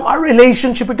comes from our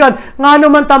relationship with God. Ngano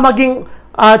man ta maging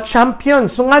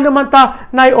champions. So nga naman ta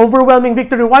na overwhelming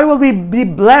victory. Why will we be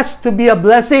blessed to be a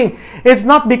blessing? It's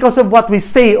not because of what we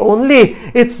say only.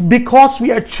 It's because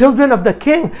we are children of the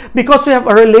King. Because we have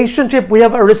a relationship. We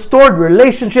have a restored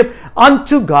relationship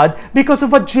unto God because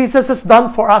of what Jesus has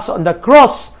done for us on the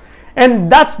cross.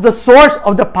 And that's the source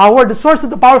of the power. The source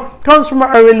of the power comes from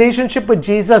our relationship with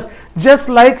Jesus. Just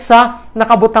like sa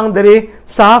nakabutang diri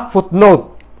sa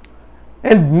footnote.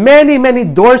 And many, many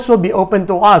doors will be open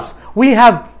to us. We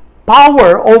have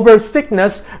power over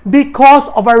sickness because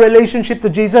of our relationship to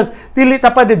Jesus. Dili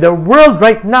tapad, the world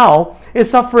right now is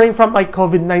suffering from a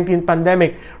COVID-19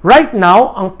 pandemic. Right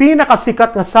now, ang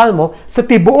pinakasikat na salmo sa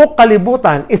tibuok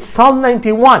kalibutan is Psalm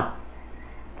 91.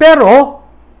 Pero,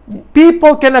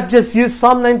 people cannot just use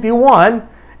Psalm 91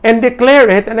 and declare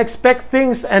it and expect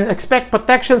things and expect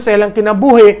protection sa ilang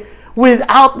kinabuhi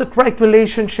without the right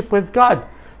relationship with God.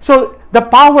 So, the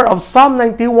power of Psalm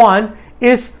 91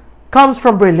 comes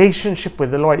from relationship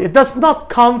with the Lord. It does not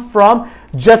come from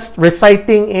just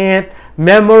reciting it,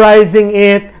 memorizing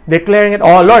it, declaring it.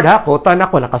 Oh Lord, kutan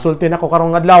ako, nakasultin ako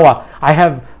karong adlaw. I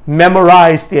have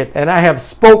memorized it and I have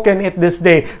spoken it this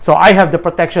day, so I have the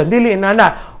protection. Dili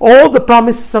inana. All the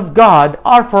promises of God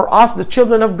are for us, the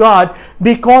children of God,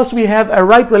 because we have a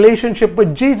right relationship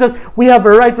with Jesus. We have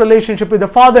a right relationship with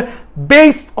the Father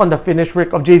based on the finished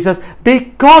work of Jesus,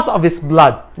 because of His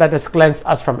blood that has cleansed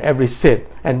us from every sin.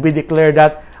 And we declare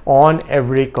that on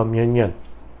every communion.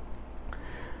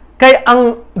 Kaya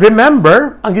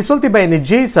remember, ang gisulti ba ni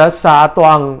Jesus sa ato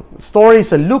ang story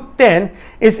sa Luke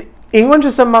 10 is ingon siya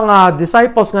sa mga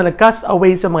disciples nga nag-cast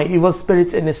away sa mga evil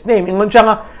spirits in His name. Ingon siya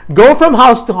nga, go from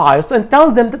house to house and tell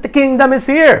them that the kingdom is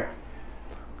here.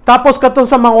 Tapos katong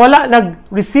sa mga wala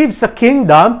nag-receive sa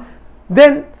kingdom,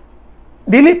 then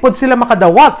dili pod sila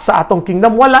makadawat sa atong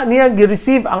kingdom. Wala niya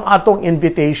gi-receive ang atong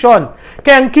invitation.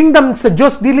 Kaya ang kingdom sa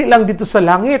Diyos dili lang dito sa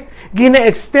langit.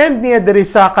 Gina-extend niya diri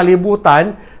sa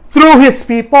kalibutan through His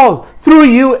people,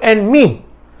 through you and me,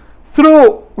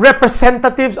 through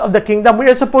representatives of the kingdom.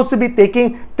 We are supposed to be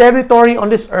taking territory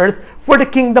on this earth for the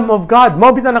kingdom of God.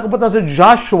 Mabita nakabutan sa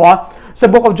Joshua, sa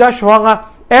book of Joshua nga,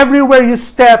 everywhere you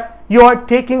step, you are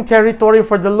taking territory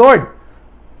for the Lord.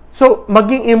 So,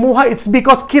 maging imuha, it's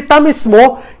because kita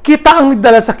mismo, kita ang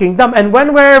nagdala sa kingdom. And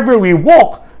wherever we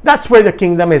walk, that's where the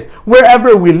kingdom is.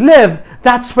 Wherever we live,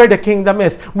 that's where the kingdom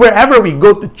is. Wherever we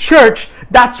go to church,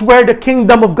 that's where the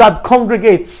kingdom of God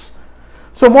congregates.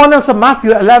 So, muna sa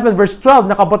Matthew 11 verse 12,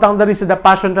 nakabutang dari sa the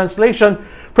Passion Translation,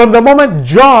 from the moment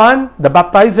John, the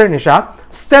baptizer ni siya,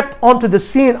 stepped onto the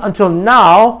scene until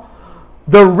now,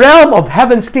 the realm of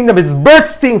heaven's kingdom is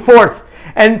bursting forth,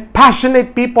 and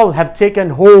passionate people have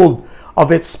taken hold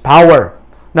of its power.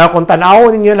 Now, kung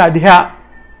tanawon ninyo na diha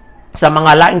sa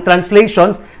mga laing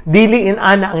translations, dili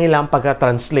ana ang ilang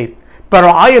pagka-translate. Pero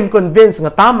I am convinced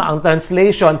nga tama ang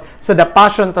translation sa the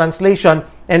Passion Translation,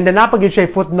 and then napagid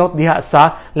siya footnote diha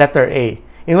sa letter A.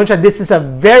 Ingon siya, this is a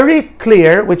very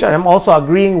clear, which I'm also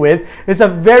agreeing with, is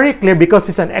a very clear, because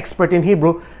he's an expert in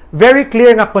Hebrew, very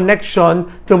clear nga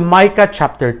connection to Micah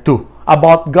chapter 2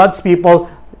 about God's people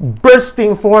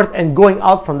bursting forth and going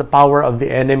out from the power of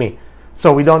the enemy.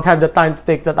 So we don't have the time to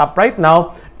take that up right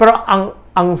now, pero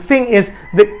ang thing is,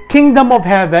 the kingdom of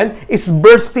heaven is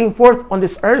bursting forth on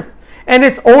this earth. And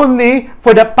it's only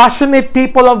for the passionate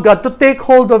people of God to take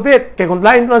hold of it. Kaya kung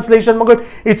lain translation mo,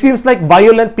 it seems like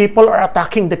violent people are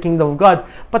attacking the kingdom of God.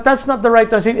 But that's not the right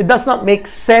translation. It does not make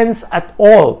sense at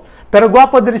all. Pero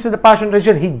gwapo din sa the Passion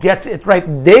Translation, he gets it right.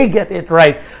 They get it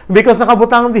right. Because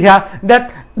nakabutang diha that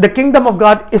the kingdom of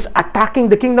God is attacking.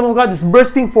 The kingdom of God is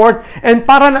bursting forth. And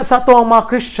para na sa ito ang mga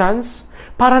Christians,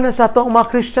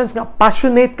 nga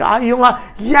passionate kaayo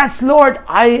nga, yes Lord,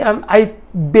 I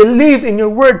believe in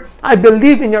your word. I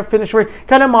believe in your finished work.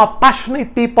 Kana mga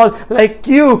passionate people like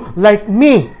you, like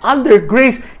me, under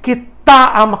grace,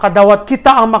 kita ang makadawat,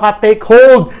 kita ang makatake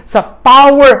hold sa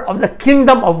power of the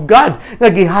kingdom of God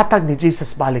nga gihatag ni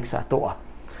Jesus balik sa atoa.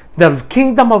 The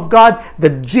kingdom of God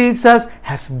that Jesus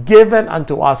has given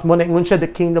unto us. Muna ingon siya, the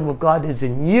kingdom of God is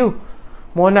in you.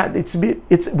 Muna, it's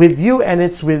with you and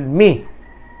it's with me.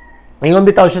 Ingon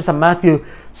bitaw siya sa Matthew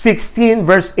 16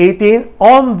 verse 18,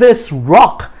 on this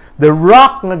rock, the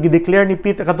rock nga gideclare ni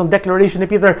Peter, katong declaration ni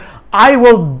Peter, I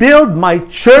will build my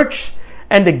church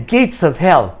and the gates of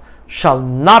hell shall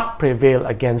not prevail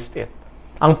against it.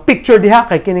 Ang picture diha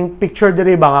kay kining picture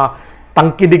diri ba nga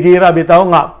tangkidigira bitaw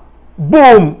nga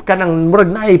boom kanang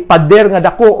murag naay pader nga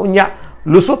dako unya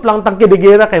lusot lang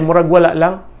tangkidigira kay murag wala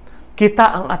lang. Kita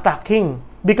ang attacking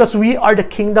because we are the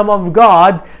kingdom of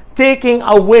God taking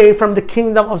away from the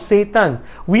kingdom of Satan.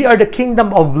 We are the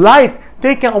kingdom of light,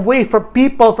 taking away from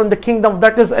people from the kingdom of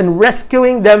darkness and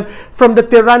rescuing them from the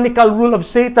tyrannical rule of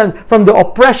Satan, from the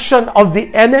oppression of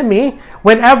the enemy.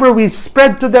 Whenever we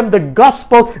spread to them the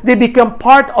gospel, they become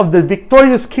part of the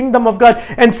victorious kingdom of God,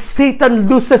 and Satan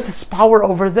loses his power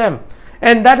over them.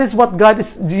 And that is what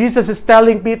Jesus is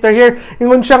telling Peter here.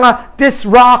 Ingon siya nga, this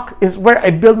rock is where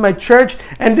I build my church,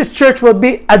 and this church will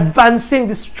be advancing.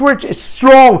 This church is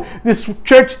strong. This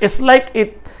church is like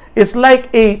a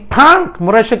tank.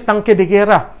 Mura siya tangke de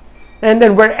gera. And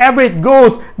then wherever it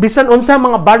goes, bisan unsa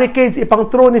mga barricades ipang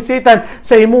throw ni Satan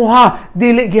sa imuha,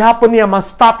 dili gihapon niya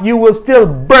ma-stop. You will still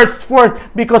burst forth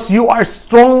because you are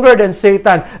stronger than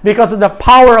Satan, because of the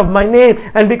power of my name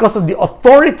and because of the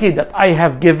authority that I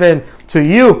have given to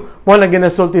you. Mo na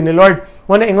ginasulti ni Lord.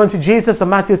 Mo na ingon si Jesus sa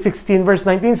Matthew 16 verse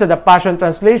 19 sa the Passion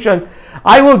Translation,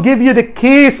 I will give you the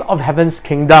keys of heaven's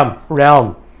kingdom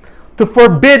realm, to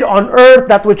forbid on earth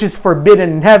that which is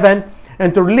forbidden in heaven,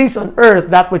 and to release on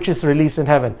earth that which is released in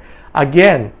heaven.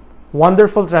 Again,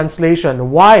 wonderful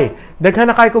translation. Why? Daghan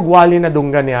na kay kugwali na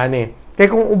dunggan ni ani. Kay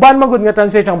kung uban magud nga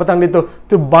translation ang batang dito,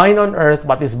 to bind on earth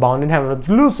what is bound in heaven,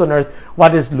 to loose on earth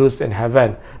what is loosed in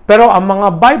heaven. Pero ang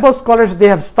mga Bible scholars, they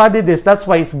have studied this. That's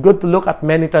why it's good to look at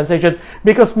many translations,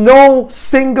 because no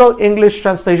single English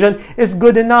translation is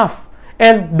good enough.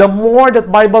 And the more that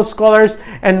Bible scholars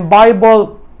and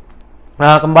Bible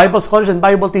scholars and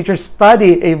Bible teachers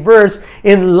study a verse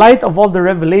in light of all the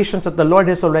revelations that the Lord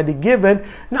has already given,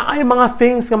 na ay mga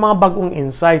things, nga mga bagong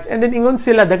insights. And then ingon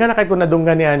sila, daghan na kay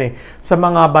kunadunggan ni ani sa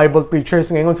mga Bible preachers,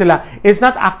 ingon sila, it's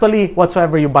not actually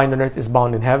whatsoever you bind on earth is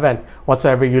bound in heaven.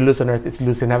 Whatsoever you loose on earth is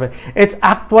loose in heaven. It's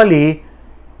actually,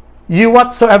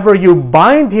 whatsoever you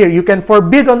bind here, you can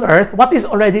forbid on earth what is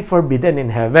already forbidden in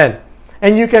heaven.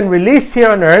 And you can release here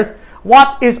on earth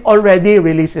what is already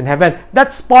released in heaven.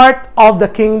 That's part of the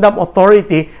kingdom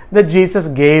authority that Jesus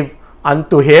gave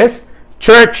unto His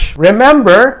church.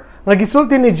 Remember,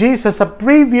 nagisulti ni Jesus sa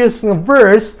previous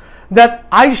verse that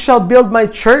I shall build my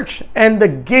church and the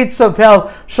gates of hell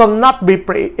shall not be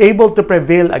able to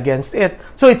prevail against it.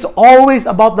 So it's always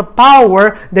about the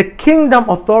power, the kingdom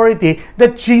authority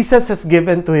that Jesus has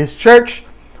given to His church.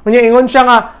 Unya ingon siya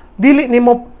nga, dili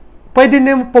nimo pwede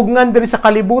nimo pugnan diri sa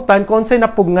kalibutan kung say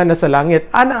napugnan na sa langit.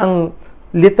 Ana ang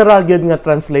literal gyud nga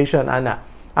translation, ana.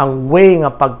 Ang way nga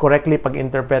pag-correctly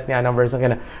pag-interpret niya ang verse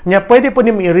nga. Nya pwede po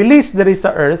nimo i-release diri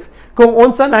sa earth kung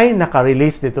unsa nay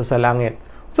naka-release dito sa langit.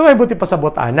 So may buti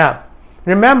pasabot ana.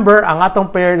 Remember ang atong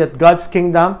prayer that God's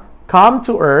kingdom come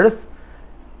to earth.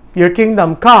 Your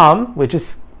kingdom come, which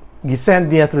is gisend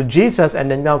niya through Jesus,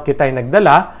 and then now kitay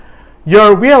nagdala.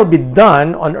 Your will be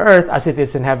done on earth as it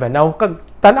is in heaven. Now, kag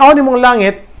tanaw ni mong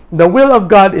langit, the will of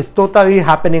God is totally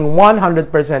happening 100%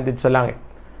 dito sa langit.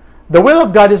 The will of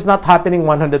God is not happening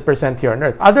 100% here on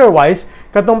earth. Otherwise,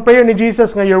 katong prayer ni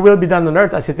Jesus nga your will be done on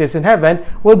earth as it is in heaven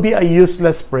will be a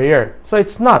useless prayer. So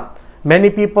it's not.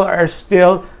 Many people are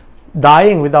still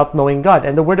dying without knowing God.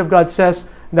 And the Word of God says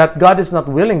that God is not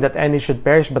willing that any should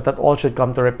perish, but that all should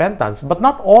come to repentance. But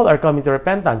not all are coming to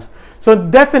repentance. So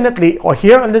definitely, or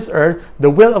here on this earth,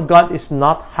 the will of God is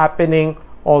not happening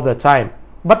all the time.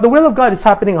 But the will of God is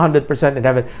happening 100% in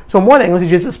heaven. So muna, ingon si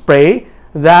Jesus, pray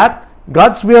that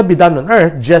God's will be done on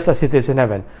earth just as it is in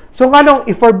heaven. So nga nung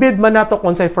i-forbid man nato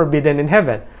kung unsay forbidden in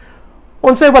heaven.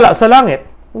 Unsay wala sa langit?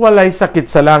 Walay sakit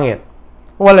sa langit.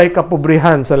 Walay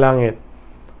kapobrihan sa langit.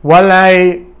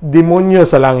 Walay demonyo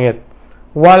sa langit.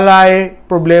 Walay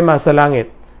problema sa langit.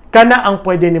 Kana ang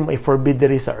pwede nimo i-forbid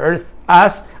diri sa earth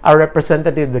as a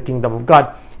representative of the kingdom of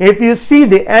God. If you see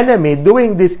the enemy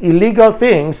doing these illegal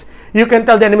things, you can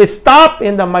tell the enemy, stop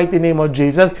in the mighty name of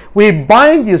Jesus. We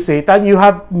bind you, Satan. You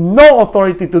have no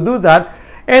authority to do that.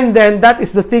 And then that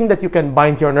is the thing that you can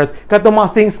bind here on earth. Katong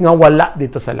mga things nga wala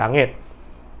dito sa langit.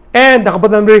 And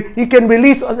you can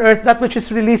release on earth that which is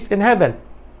released in heaven.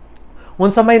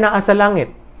 Unsa may naa sa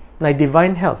langit, na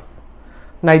divine health,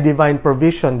 na divine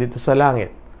provision dito sa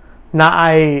langit, na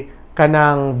ay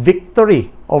kanang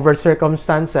victory over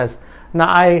circumstances, na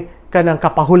ay kanang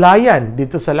kapahulayan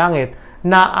dito sa langit,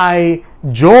 na ay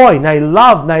joy, na ay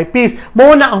love, na ay peace.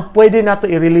 Muna ang pwede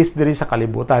nato i-release diri sa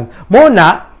kalibutan.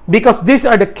 Muna, because these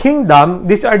are the kingdom,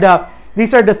 these are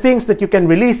the things that you can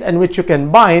release and which you can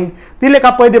bind. Dili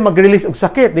ka pwede mag-release og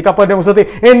sakit. Di ka pwede magsulti,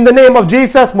 in the name of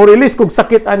Jesus, mo release kog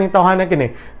sakit aning tawhanan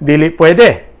kini. Dili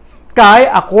pwede. Kay,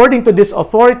 according to this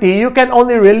authority, you can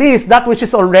only release that which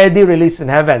is already released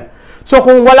in heaven. So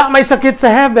kung wala may sakit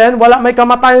sa heaven, wala may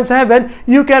kamatayan sa heaven,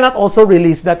 you cannot also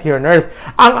release that here on earth.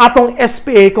 Ang atong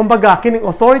SPA, kumbaga, kining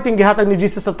authority ng gihatag ni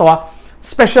Jesus sa toa,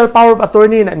 special power of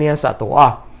attorney na niya sa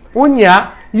toa.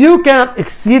 Unya, you cannot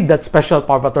exceed that special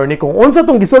power of attorney. Kung unsa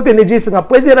tong gisulti ni Jesus nga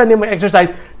pwede ra nimo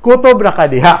exercise, kutob ra ka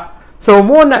diha. So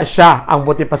muna siya ang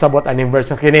buti pasabot aning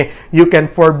verse kini. You can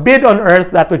forbid on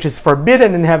earth that which is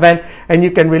forbidden in heaven, and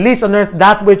you can release on earth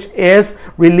that which is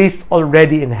released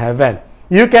already in heaven.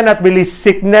 You cannot release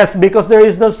sickness because there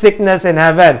is no sickness in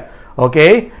heaven.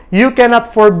 Okay? You cannot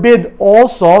forbid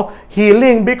also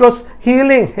healing because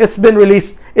healing has been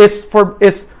released.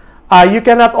 You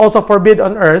cannot also forbid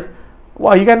on earth.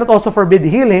 Well, you cannot also forbid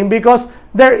healing because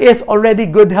there is already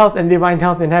good health and divine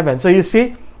health in heaven. So you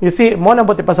see, mo na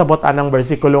buti pasabot anang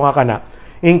bersikulo nga kana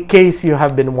in case you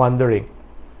have been wondering.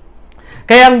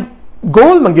 Kaya ang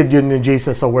goal man gyud yun ni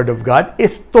Jesus sa Word of God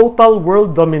is total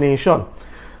world domination.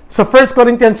 Sa 1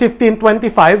 Corinthians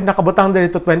 15:25, nakabutang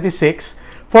dito 26,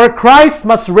 for Christ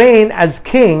must reign as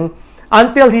king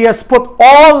until he has put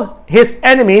all his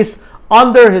enemies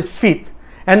under his feet.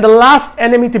 And the last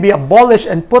enemy to be abolished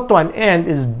and put to an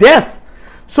end is death.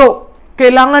 So,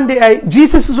 kailangan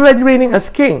Jesus is already reigning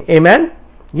as king. Amen?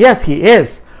 Yes, he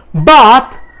is.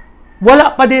 But,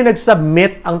 wala pa din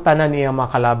nag-submit ang tanan niya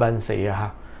mga kalaban sa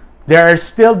iya. There are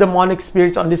still demonic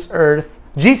spirits on this earth.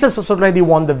 Jesus has already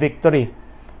won the victory.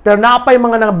 Pero naapay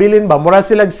mga nabilin ba? Mura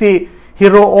sila si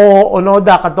Hiroo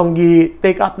Onoda katong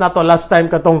gi-take up na to last time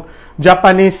katong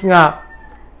Japanese nga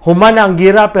humana ang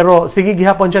gira pero sige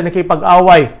gihapon siya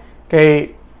nakipag-away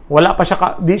kay wala pa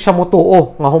siya di siya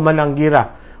mutuo nga humana ang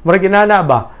gira. Mura ginana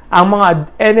ba? Ang mga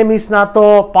enemies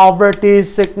nato, poverty,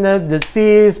 sickness,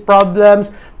 disease,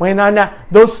 problems, mga nana,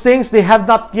 those things they have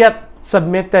not yet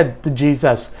submitted to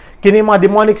Jesus. Kini mga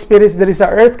demonic spirits diri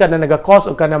sa earth kana naga-cause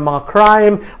og kana mga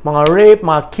crime, mga rape,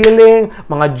 mga killing,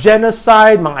 mga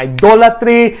genocide, mga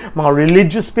idolatry, mga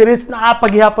religious spirits na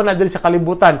paghihapon na diri sa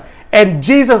kalibutan. And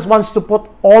Jesus wants to put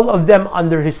all of them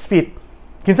under his feet.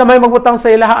 Kinsa may magbutang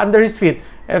sa ilaha under his feet?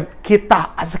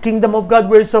 Kita as a kingdom of God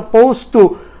we're supposed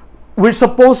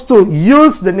to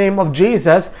use the name of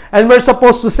Jesus, and we're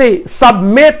supposed to say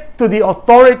submit to the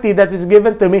authority that is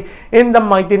given to me in the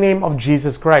mighty name of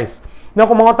Jesus Christ. Now,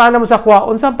 kung mga tanong mo sa kuha,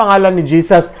 unsang pangalan ni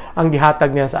Jesus ang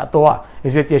gihatag niya sa atoa?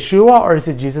 Is it Yeshua or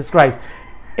is it Jesus Christ?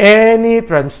 Any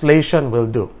translation will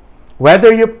do.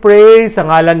 Whether you pray sa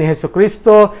ngalan ni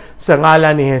Jesucristo, sa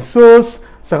ngalan ni Jesus,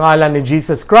 sa ngalan ni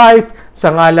Jesus Christ,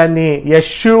 sa ngalan ni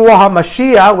Yeshua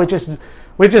HaMashiach,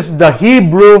 which is the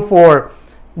Hebrew for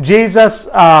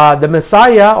Jesus, the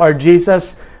Messiah, or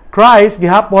Jesus Christ,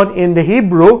 gihapon in the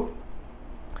Hebrew,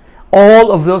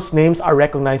 all of those names are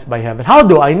recognized by heaven. How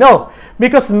do I know?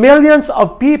 Because millions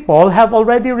of people have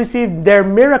already received their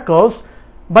miracles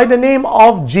by the name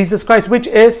of Jesus Christ, which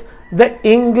is the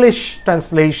English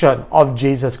translation of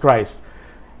Jesus Christ.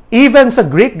 Even sa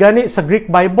Greek, sa Greek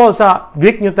Bible, sa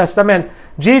Greek New Testament,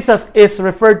 Jesus is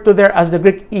referred to there as the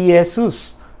Greek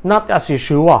Jesus, not as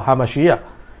Yeshua HaMashiach.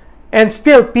 And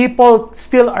still, people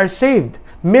still are saved.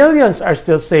 Millions are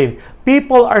still saved.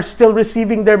 People are still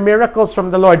receiving their miracles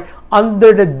from the Lord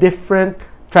under the different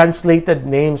translated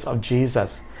names of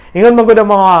Jesus. Ingon man gud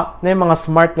mga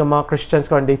smart nga mga Christians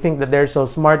karon, they think that they're so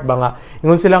smart ba nga.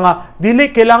 Ingon sila nga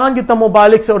dili kailangan gyud ta mo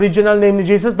balik sa original name ni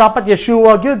Jesus, dapat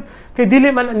Yeshua gyud. Kay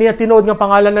dili man niya tinuod nga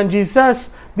pangalan ng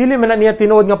Jesus. Dili man niya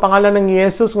tinuod nga pangalan ng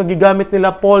Jesus nga gigamit nila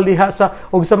Paul diha sa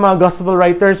sa mga gospel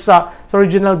writers sa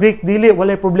original Greek. Dili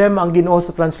walay problema ang Ginoo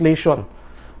sa translation.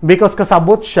 Because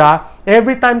kasabot siya,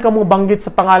 every time ka mo banggit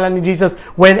sa pangalan ni Jesus,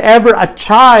 whenever a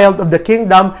child of the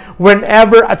kingdom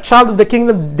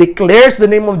declares the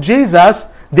name of Jesus,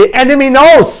 the enemy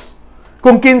knows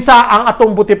kung kinsa ang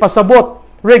atong buti pasabot,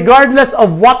 regardless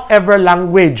of whatever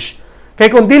language.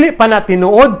 Kaya kung dili pa na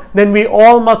tinuod, then we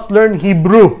all must learn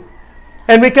Hebrew.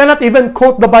 And we cannot even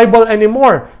quote the Bible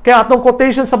anymore. Kaya atong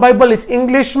quotation sa Bible is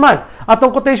English man.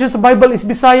 Atong quotation sa Bible is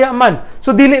Bisaya man.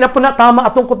 So dili na po na tama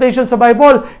atong quotation sa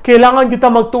Bible. Kailangan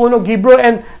kita magtuon og Hebrew,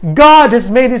 and God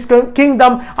has made His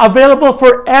kingdom available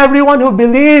for everyone who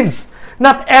believes.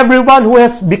 Not everyone who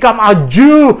has become a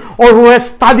Jew or who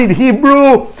has studied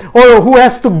Hebrew or who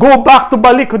has to go back to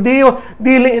balik Judeo.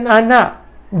 Dili ana.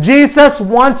 Jesus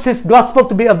wants His gospel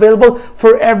to be available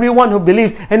for everyone who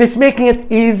believes, and He's making it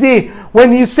easy.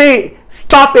 When you say,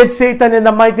 "Stop it, Satan, in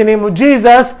the mighty name of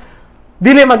Jesus,"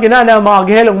 dili maginana mga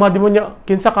gihelong mga demonyo.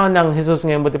 Kinsa ka nang Jesus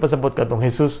ngayon buti pasabot katong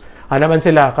Jesus. Naman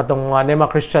sila katong mga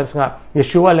Christians nga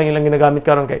Yeshua lang ilang ginagamit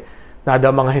karon kay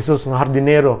nada mga Jesus nga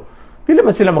hardinero. Dili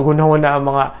man sila maghunahon na ang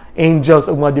mga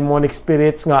angels o mga demonic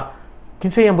spirits nga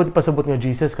kinsa yang buti pasabot nga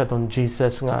Jesus katong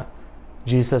Jesus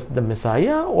the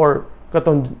Messiah or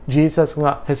katong Jesus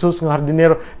nga Jesus nga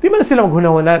hardinero. Di man sila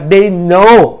maghunahon na. They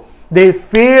know. They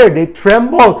fear, they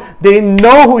tremble, they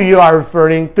know who you are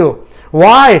referring to.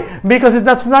 Why? Because it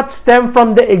does not stem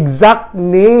from the exact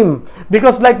name.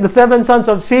 Because like the 7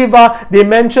 sons of Sceva, they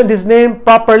mentioned his name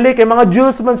properly. Kaya mga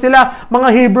Jews man sila,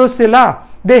 mga Hebrews sila.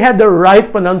 They had the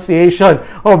right pronunciation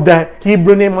of the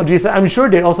Hebrew name of Jesus. I'm sure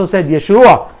they also said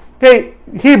Yeshua. Kay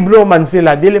Hebrew man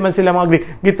sila, dili man sila mga Greek.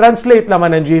 Gitranslate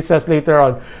naman ng Jesus later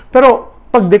on. Pero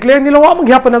pag-declare nila, wala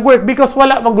maghihapon nag-work because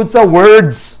wala magud sa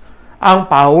words ang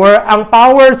power. Ang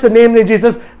power sa name ni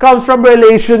Jesus comes from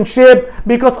relationship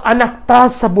because anak ta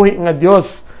sa buhi nga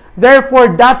Dios.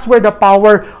 Therefore, that's where the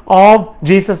power of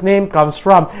Jesus' name comes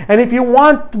from. And if you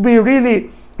want to be really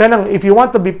if you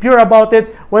want to be pure about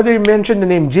it, whether you mention the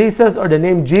name Jesus or the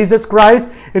name Jesus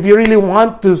Christ, if you really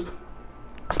want to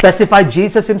specify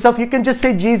Jesus himself, you can just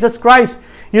say Jesus Christ.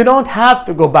 You don't have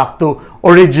to go back to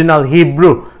original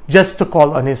Hebrew just to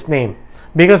call on his name.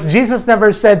 Because Jesus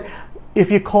never said,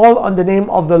 if you call on the name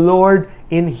of the Lord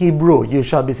in Hebrew, you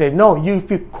shall be saved. No,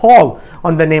 if you call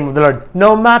on the name of the Lord,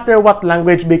 no matter what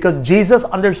language, because Jesus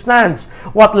understands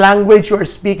what language you are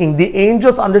speaking. The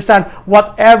angels understand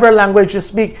whatever language you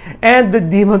speak, and the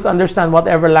demons understand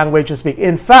whatever language you speak.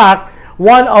 In fact,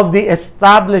 one of the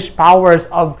established powers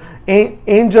of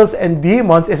angels and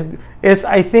demons is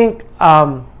I think,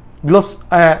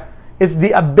 is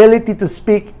the ability to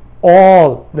speak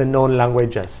all the known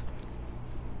languages.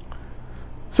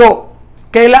 So,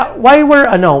 why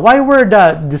were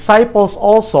the disciples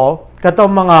also,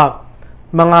 katong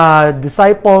mga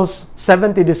disciples,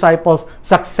 70 disciples,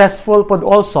 successful pod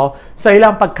also sa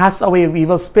ilang pag-cast away of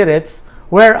evil spirits,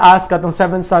 whereas katong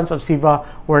 7 sons of Sceva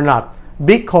were not?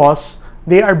 Because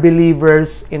they are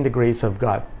believers in the grace of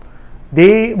God.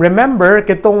 They remember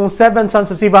kitong 7 sons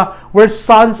of Sceva were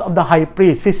sons of the high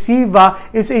priest. Si Sceva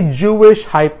is a Jewish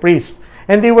high priest.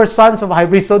 And they were sons of high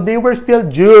priest. So they were still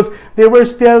Jews. They were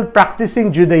still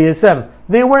practicing Judaism.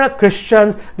 They were not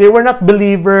Christians. They were not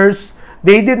believers.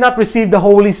 They did not receive the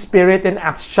Holy Spirit in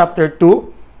Acts chapter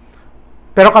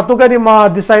 2. Pero katuga ni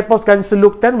mga disciples kan sa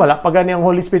Luke 10, wala pa gani ang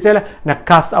Holy Spirit sila.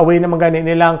 Na-cast away na mga gani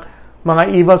nilang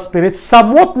mga evil spirits.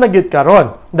 Samot na gid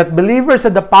karon that believers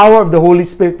had the power of the Holy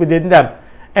Spirit within them.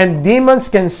 And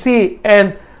demons can see,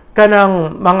 and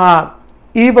kanang mga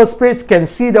evil spirits can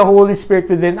see the Holy Spirit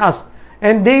within us.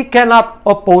 And they cannot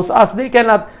oppose us. They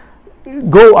cannot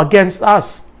go against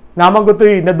us. Naman ko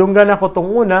ito'y nadunggan ako itong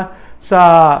una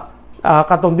sa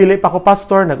katong dili pa ko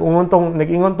pastor,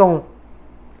 nag-ingon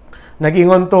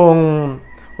tong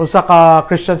usa ka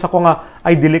Christian sa ko nga,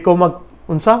 ay dili ko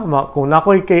kung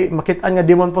nakoy kay makitaan nga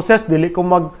demon possessed, dili ko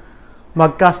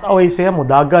mag-cast away siya,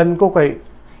 mudagan ko kay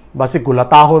basig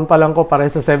kulatahon pa lang ko para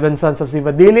sa 7 sons of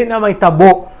Sceva. Dili na may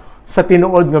tabo sa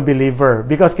tinuod nga believer.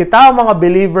 Because kita mga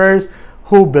believers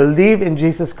who believe in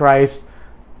Jesus Christ,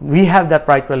 we have that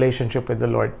right relationship with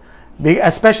the Lord.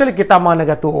 Especially kita mga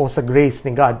nagatuo sa grace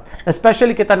ni God.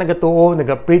 Especially kita nagatuo,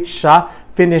 nag-preach siya,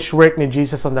 finished work ni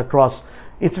Jesus on the cross.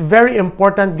 It's very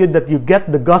important good that you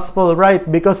get the gospel right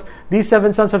because these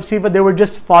 7 sons of Sceva, they were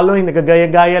just following,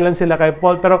 nagagaya-gaya lang sila kay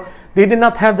Paul, pero they did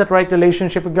not have that right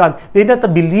relationship with God. They did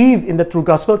not believe in the true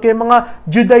gospel. Kaya mga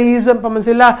Judaism pa man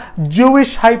sila,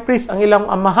 Jewish high priest ang ilang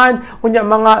amahan, kunya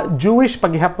mga Jewish,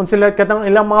 paghihapon sila, katang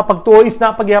ilang mga pagtuois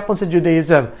na paghihapon sa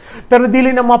Judaism. Pero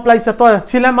dili na ma-apply sa to.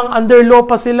 Sila mga under law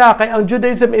pa sila, kaya ang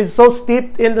Judaism is so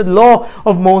steeped in the law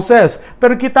of Moses.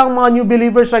 Pero kita ang mga new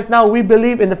believers right now, we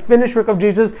believe in the finished work of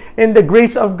Jesus, in the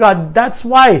grace of God. That's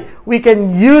why we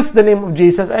can use the name of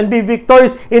Jesus and be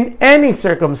victorious in any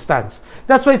circumstance.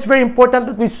 That's why it's very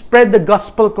important that we spread the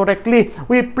gospel correctly.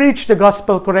 We preach the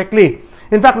gospel correctly.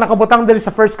 In fact, nakabutang diri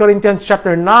sa 1 Corinthians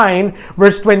chapter 9,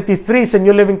 verse 23 sa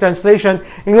New Living Translation,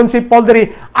 ingon si Paul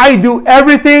diri, I do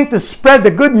everything to spread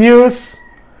the good news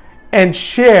and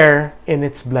share in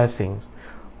its blessings.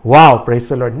 Wow, praise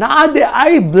the Lord. Naade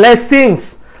ay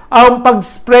blessings ang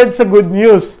pag-spread sa good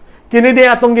news. Kini din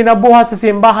atong ginabuhat sa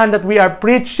simbahan that we are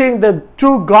preaching the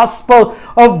true gospel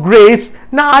of grace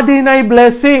na adinay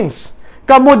blessings.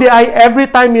 Kamo di ay every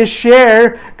time you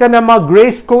share kana mga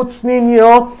grace quotes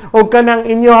ninyo o kanang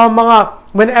inyo mga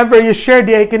whenever you share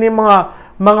di ay kini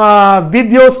mga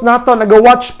videos nato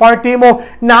naga-watch party mo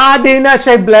na adinay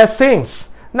siya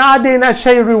blessings. Naaday na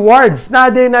siya rewards.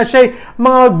 Naaday na siya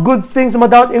mga good things.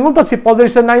 Madawat. Ingon pa si Paul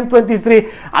sa 9:23,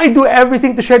 I do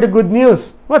everything to share the good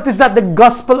news. What is that? The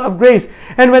gospel of grace.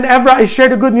 And whenever I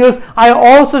share the good news, I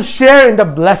also share in the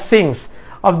blessings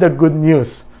of the good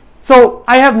news. So,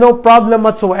 I have no problem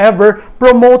whatsoever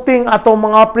promoting atong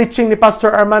mga preaching ni Pastor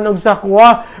Arman og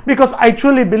Zakwa because I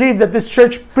truly believe that this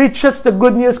church preaches the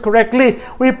good news correctly.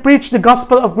 We preach the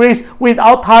gospel of grace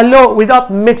without halo, without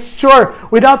mixture,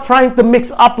 without trying to mix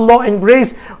up law and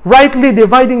grace, rightly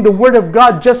dividing the word of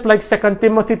God just like 2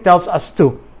 Timothy tells us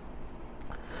to.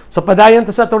 So padayon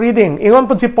to sa to reading.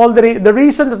 Ingon po si Paul, the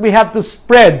reason that we have to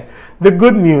spread the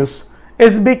good news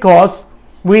is because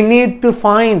we need to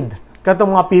find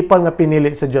katong mga people nga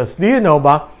pinili sa Diyos. Do you know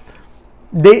ba?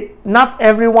 Not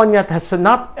everyone yet has,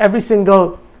 not every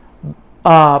single,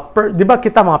 di ba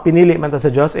kita mga pinili man ta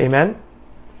sa Diyos? Amen?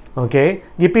 Okay?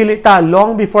 Gipili ta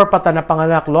long before pa ta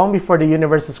napanganak, long before the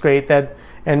universe was created,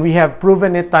 and we have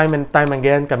proven it time and time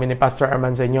again, kami ni Pastor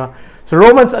Arman sa inyo. So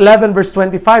Romans 11 verse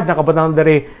 25, nakabutang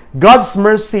dere, God's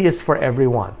mercy is for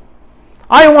everyone.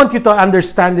 I want you to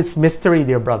understand this mystery,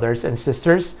 dear brothers and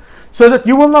sisters, so that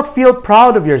you will not feel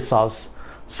proud of yourselves.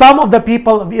 Some of the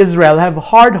people of Israel have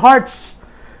hard hearts,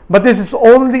 but this will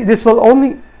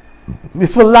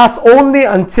last only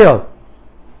until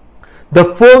the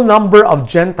full number of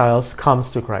Gentiles comes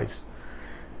to Christ.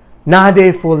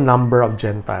 Nade full number of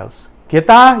Gentiles.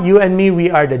 Kita, you and me,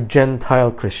 we are the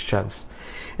Gentile Christians.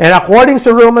 And according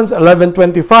to Romans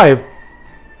 11:25,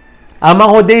 ang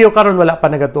mga Hodeo karon wala pa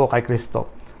nagatuo kay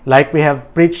Kristo. Like we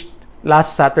have preached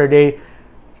last Saturday,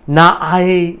 na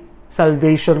ay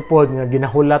salvation pod nga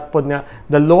ginahulat pod nga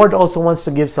the Lord also wants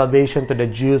to give salvation to the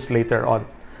Jews later on.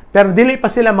 Pero dili pa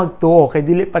sila magtuo kay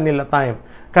dili pa nila time.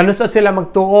 Kanusa sila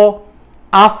magtuo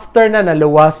after na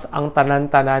naluwas ang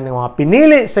tanan-tanan ng mga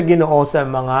pinili sa Ginoo sa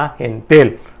mga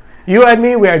hentil. You and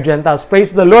me, we are Gentiles.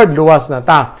 Praise the Lord, luwas na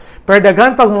ta. Pero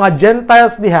daghan pag mga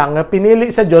Gentiles diha nga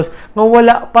pinili sa Dios nga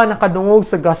wala pa nakadungog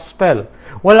sa gospel.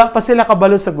 Wala pa sila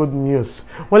kabalo sa good news.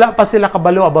 Wala pa sila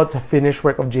kabalo about the finished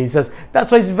work of Jesus.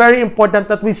 That's why it's very important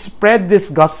that we spread this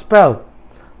gospel.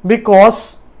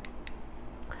 Because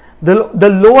the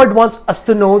Lord wants us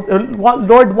to know,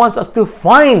 Lord wants us to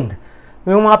find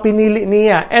yung mga pinili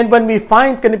niya. And when we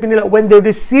find pinili, when they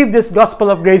receive this gospel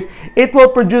of grace, it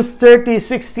will produce 30,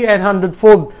 60, and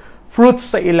 100-fold fruits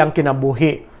sa ilang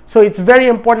kinabuhi. So it's very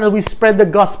important that we spread the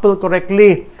gospel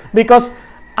correctly. Because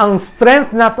ang strength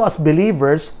nato as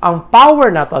believers, ang power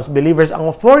nato as believers, ang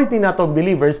authority nato as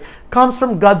believers comes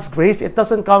from God's grace. It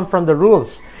doesn't come from the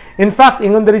rules. In fact,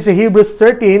 ingon diri sa Hebrews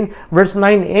 13 verse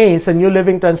 9a sa New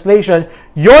Living Translation,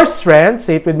 your strength,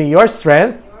 say it with me, your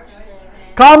strength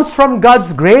comes from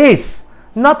God's grace,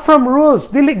 not from rules.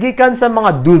 Dili gikan sa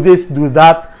mga do this, do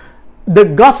that. The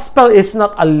gospel is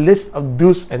not a list of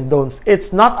do's and don'ts.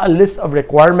 It's not a list of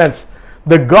requirements.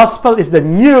 The gospel is the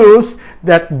news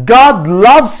that God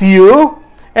loves you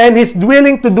and He's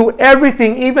willing to do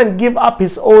everything, even give up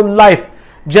His own life,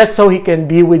 just so He can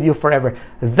be with you forever.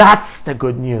 That's the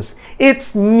good news.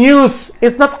 It's news.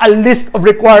 It's not a list of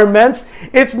requirements.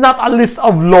 It's not a list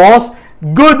of laws.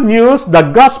 Good news,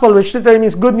 the gospel, which literally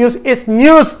means good news, it's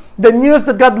news. The news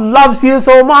that God loves you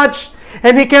so much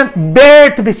and He can't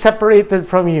bear to be separated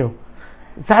from you.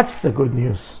 That's the good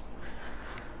news.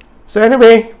 So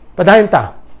anyway, padayon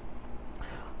ta.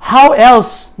 How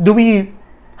else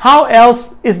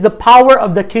is the power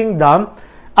of the kingdom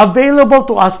available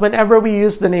to us whenever we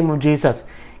use the name of Jesus?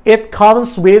 It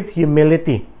comes with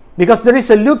humility. Because there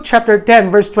is a Luke chapter 10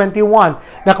 verse 21.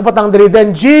 Nakapatang diri,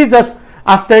 then Jesus,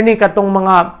 after ni katong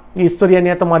mga istorya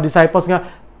niya itong mga disciples nga,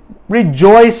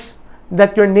 rejoice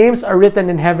that your names are written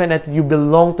in heaven and that you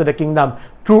belong to the kingdom.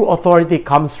 True authority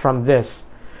comes from this.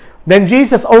 Then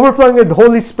Jesus, overflowing with the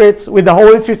Holy Spirit's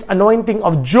anointing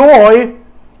of joy,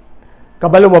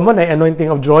 kabalo ba mo na anointing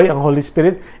of joy ang Holy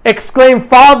Spirit, exclaimed,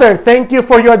 Father, thank you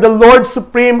for you are the Lord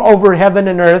supreme over heaven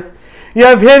and earth. You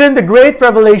have hidden the great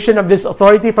revelation of this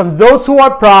authority from those who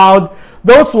are proud,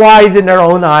 those wise in their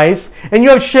own eyes, and you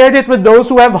have shared it with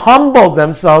those who have humbled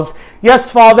themselves.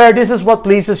 Yes, Father, this is what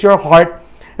pleases your heart,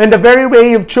 and the very way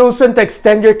you've chosen to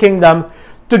extend your kingdom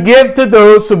to give to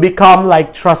those who become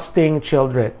like trusting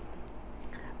children.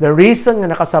 The reason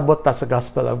nga nakasabot ta sa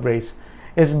gospel of grace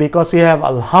is because we have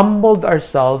humbled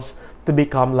ourselves to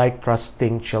become like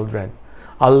trusting children.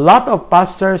 A lot of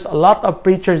pastors, a lot of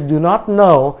preachers do not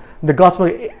know the gospel,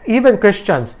 even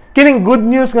Christians. Kining good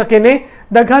news nga kini,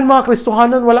 daghan mga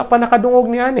Kristohanon wala pa nakadungog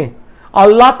niyan. A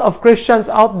lot of Christians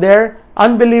out there,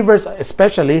 unbelievers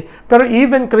especially, pero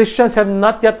even Christians have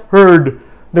not yet heard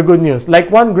the good news.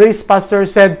 Like one grace pastor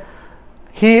said,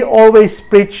 he always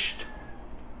preached,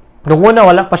 nung una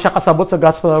wala pa siya kasabot sa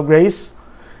gospel of grace,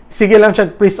 sige lang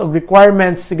siya preach of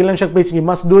requirements, sige lang siya preach, you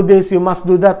must do this, you must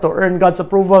do that to earn God's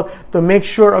approval, to make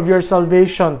sure of your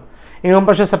salvation. Ingon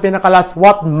pa siya sa pinakalas,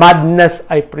 what madness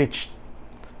I preached.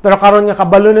 Pero karon nga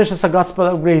kabalo na siya sa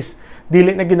gospel of grace,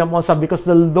 dili na ginamosa because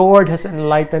the Lord has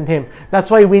enlightened him.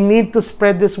 That's why we need to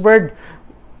spread this word.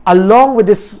 Along with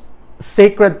this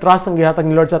sacred trust ang gihatag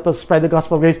ni Lord sa to spread the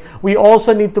gospel of grace, we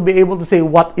also need to be able to say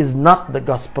what is not the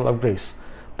gospel of grace.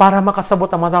 Para makasabot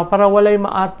ang mga tao, para walay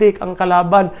maatik ang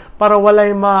kalaban, para walay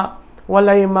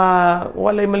walay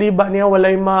maliba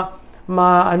niya,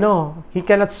 he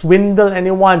cannot swindle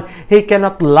anyone, he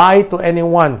cannot lie to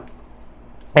anyone.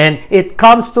 And it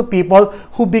comes to people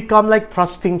who become like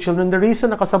trusting children. The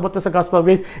reason nakasabot na sa gospel of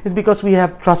grace is because we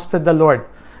have trusted the Lord.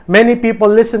 Many people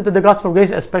listen to the gospel of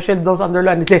grace, especially those under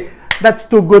law, and they say, that's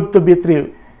too good to be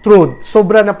true.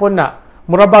 Sobra na po na.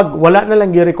 Murabag, wala na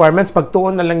lang yung requirements.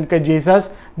 Pagtuon na lang kay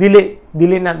Jesus,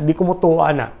 di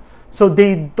kumutuwa na. So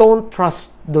they don't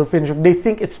trust the finished work. They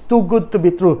think it's too good to be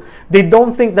true. They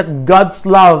don't think that God's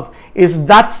love is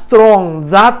that strong,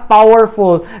 that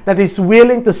powerful, that is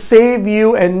willing to save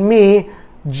you and me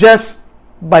just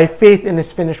by faith in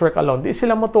His finished work alone. Di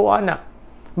sila mutuwa na.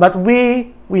 But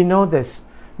we know this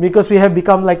because we have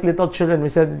become like little children. We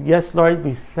said, yes, Lord,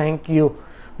 we thank you.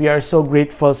 We are so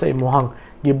grateful sa imuhang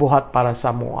gibuhat para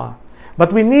sa mua.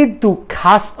 But we need to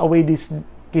cast away this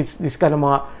kind of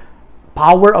mga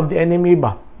power of the enemy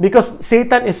ba? Because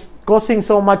Satan is causing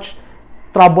so much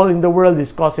trouble in the world.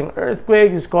 He's causing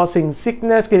earthquakes, he's causing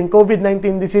sickness, getting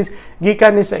COVID-19 disease,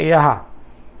 gikan ni sa iyaha.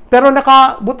 Pero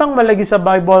nakabutang malagi sa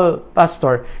Bible,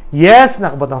 Pastor. Yes,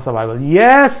 nakabutang sa Bible.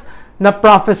 Yes,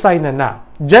 na-prophesy na.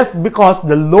 Just because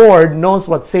the Lord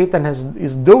knows what Satan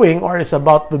is doing or is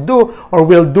about to do or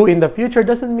will do in the future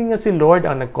doesn't mean nga si Lord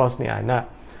ang nag-cause ni Ana.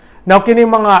 Now, kini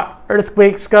mga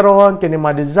earthquakes karon, kini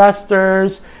mga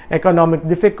disasters, economic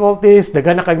difficulties,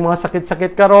 daghan na kay mga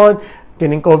sakit-sakit karon,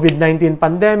 kining COVID-19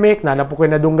 pandemic, nanapoy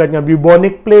nadunggan nga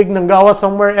bubonic plague nang gawa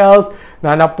somewhere else,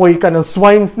 nanapoy ka ng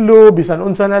swine flu, bisan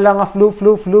unsa na lang nga flu.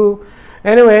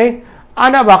 Anyway,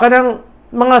 ana ba kanang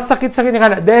mga sakit-sakit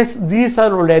na these are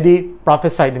already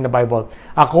prophesied in the Bible.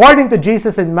 According to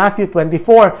Jesus in Matthew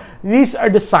 24, these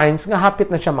are the signs nga hapit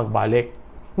na siya magbalik.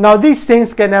 Now, these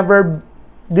things can never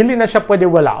dili na siya pwede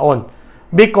walaon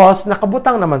because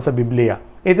nakabutang naman sa Biblia.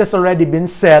 It has already been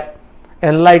set,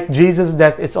 and like Jesus'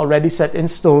 death, it's already set in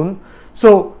stone.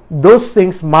 So, those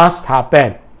things must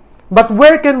happen. But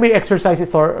where can we exercise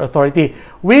authority?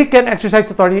 We can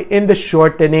exercise authority in the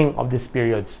shortening of these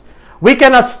periods. We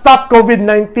cannot stop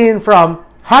COVID-19 from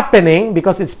happening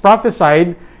because it's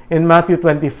prophesied in Matthew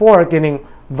 24, kining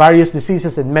various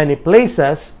diseases in many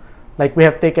places, like we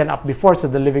have taken up before sa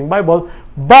the Living Bible,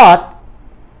 but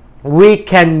we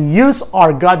can use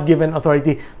our God-given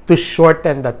authority to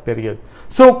shorten that period.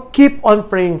 So keep on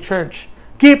praying, church.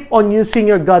 Keep on using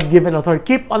your God-given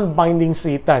authority. Keep on binding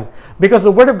Satan. Because the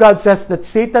Word of God says that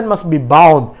Satan must be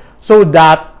bound so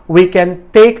that we can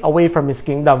take away from his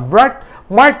kingdom.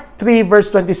 Mark 3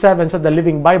 verse 27 sa the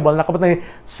Living Bible, nakapatay,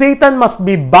 Satan must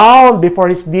be bound before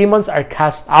his demons are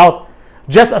cast out.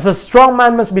 Just as a strong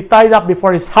man must be tied up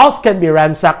before his house can be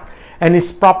ransacked and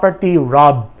his property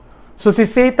robbed. So si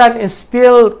Satan is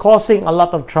still causing a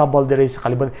lot of trouble diri sa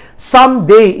kalibutan.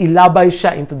 Someday, ilabay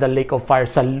siya into the lake of fire.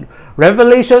 Sa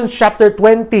Revelation chapter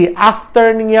 20, after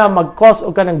niya mag-cause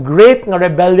o kanang great nga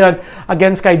rebellion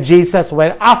against kay Jesus,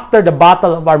 when after the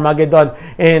battle of Armageddon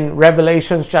in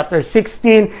Revelation chapter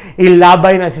 16,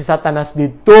 ilabay na si Satanas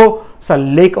dito sa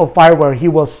lake of fire where he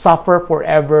will suffer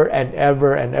forever and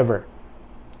ever and ever.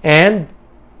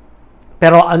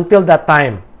 Pero until that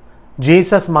time,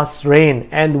 Jesus must reign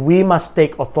and we must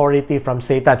take authority from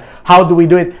Satan. How do we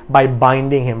do it? By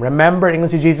binding him. Remember, ingon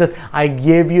si Jesus, I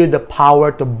give you the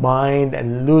power to bind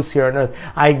and loose here on earth.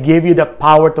 I give you the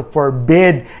power to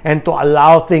forbid and to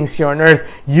allow things here on earth.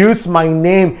 Use my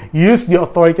name. Use the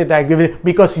authority that I give you.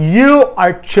 Because you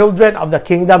are children of the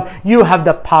kingdom. You have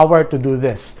the power to do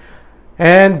this.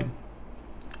 And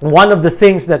one of the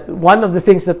things that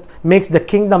makes the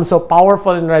kingdom so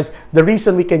powerful in our lives, the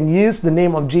reason we can use the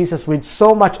name of Jesus with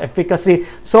so much efficacy,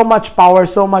 so much power,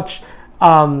 so much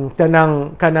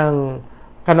kanang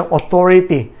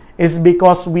authority, is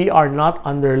because we are not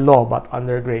under law but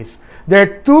under grace. There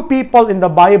are two people in the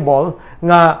Bible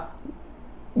nga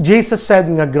Jesus said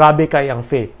nga grabe kay ang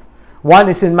faith.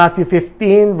 One is in Matthew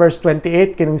 15 verse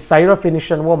 28, kining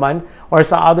Syro-Phoenician woman, or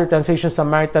sa other translation,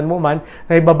 Samaritan woman,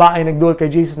 na babae nagduol kay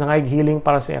Jesus na healing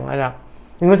para sa iyang anak.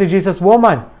 Ingon si Jesus,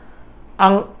 woman,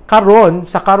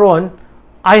 sa karon,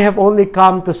 I have only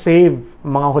come to save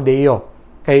mga Hudeo.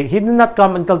 Okay, he did not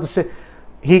come until to save.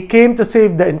 He came to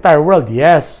save the entire world,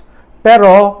 yes.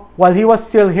 Pero while he was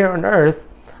still here on earth,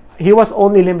 he was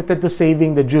only limited to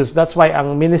saving the Jews. That's why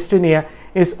ang ministry niya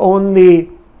is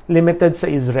only limited sa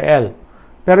Israel.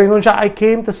 Pero ingon siya, I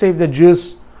came to save the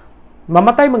Jews.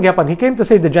 Mamatay man gihapon. He came to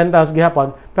save the Gentiles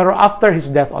gihapon, pero after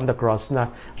his death on the cross na.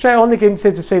 Siya only came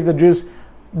to save the Jews.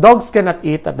 Dogs cannot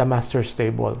eat at the master's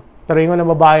table. Pero ingon na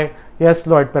babae, yes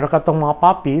Lord, pero katong mga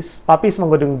puppies man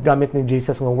gud yung gamit ni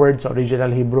Jesus ng word sa original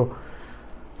Hebrew,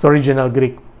 sa original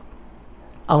Greek.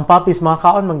 ang papis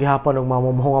makakaon manggihapon og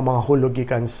mamumuho nga mga hulog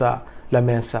gikan sa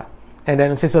lamesa. And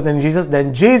then sisot ni Jesus,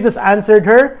 then Jesus answered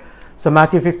her sa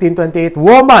Matthew 15:28,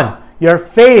 "Woman, your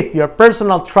faith, your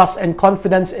personal trust and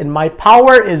confidence in my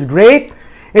power is great.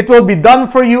 It will be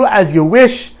done for you as you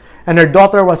wish." And her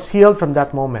daughter was healed from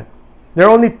that moment. There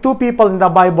are only two people in the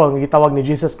Bible nga gitawag ni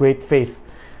Jesus great faith.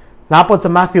 Napod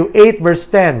sa Matthew 8 verse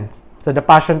 10, sa the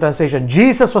Passion Translation,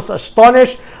 Jesus was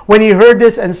astonished when he heard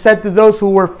this and said to those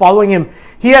who were following him,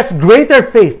 "He has greater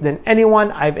faith than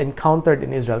anyone I've encountered in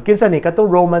Israel." Kinsa ni katong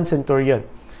Roman centurion.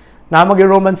 Na magi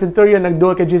Roman centurion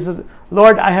nagduol kay Jesus,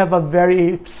 "Lord, I have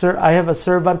a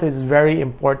servant who is very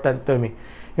important to me."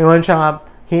 Ingon siya nga,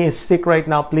 "He is sick right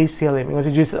now, please heal him." Ingon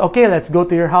si Jesus, "Okay, let's go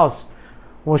to your house."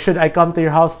 "Well, should I come to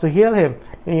your house to heal him?"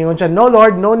 Ingon siya, "No,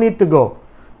 Lord, no need to go.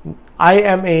 I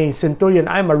am a centurion,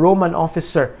 I am a Roman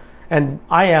officer, and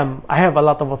I have a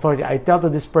lot of authority. I tell to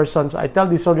this person, I tell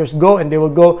these soldiers, go, and they will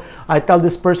go. I tell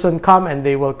this person, come, and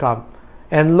they will come.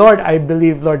 And Lord, I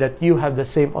believe, Lord, that you have the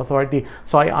same authority.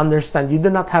 So I understand. You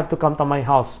do not have to come to my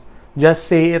house. Just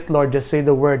say it, Lord. Just say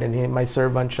the word, and my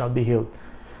servant shall be healed."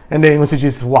 And then si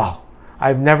Jesus, "Wow,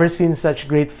 I've never seen such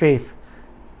great faith,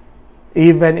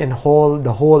 even in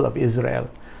the whole of Israel."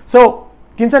 So,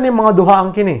 kinsa ni mga duha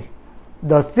ang kini?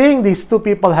 The thing these two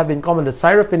people have in common, the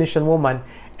Syrophoenician woman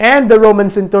and the Roman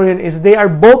centurion, is they are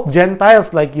both Gentiles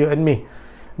like you and me.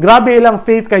 Grabe ilang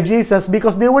faith kay Jesus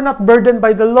because they were not burdened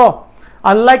by the law.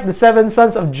 Unlike the 7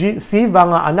 sons of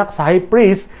Sceva nga anak sa high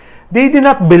priest, they did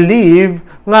not believe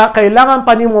nga kailangan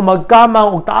pa nimo magkamang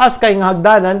og taas kay nga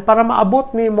hagdanan para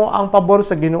maabot nimo ang pabor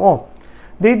sa Ginoo.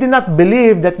 They did not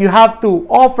believe that you have to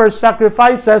offer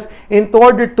sacrifices in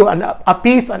order to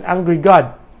appease an angry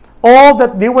God. All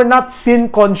that they were not sin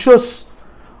conscious.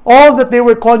 All that they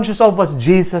were conscious of was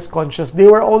Jesus conscious. They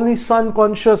were only son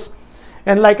conscious.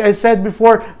 And like I said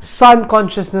before, son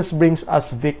consciousness brings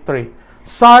us victory.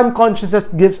 Son consciousness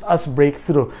gives us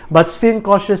breakthrough. But sin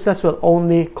consciousness will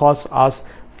only cause us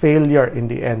failure in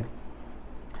the end.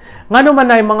 Nga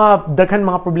naman ay mga daghan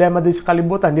mga problema din sa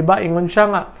kalibutan, di ba? Ingon siya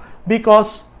nga,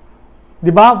 because, di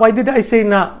ba? Why did I say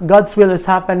na God's will is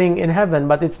happening in heaven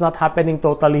but it's not happening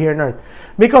totally here on earth?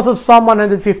 Because of Psalm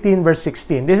 115 verse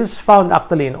 16. This is found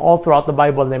actually in all throughout the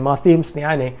Bible na mga themes ni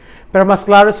Ane. Pero mas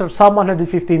klaro sa Psalm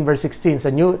 115 verse 16 sa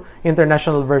New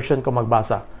International Version ko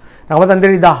magbasa. Nakabatan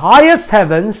diri, "The highest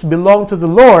heavens belong to the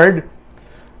Lord,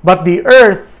 but the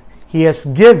earth He has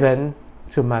given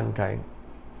to mankind."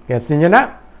 Gets niyo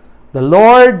na? The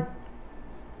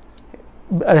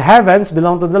heavens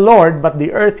belong to the Lord, but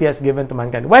the earth He has given to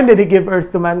mankind. When did He give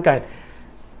earth to mankind?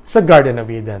 Sa Garden of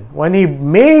Eden. When He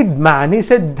made man, He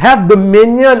said, "Have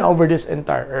dominion over this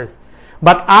entire earth."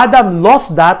 But Adam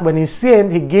lost that when he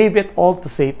sinned. He gave it all to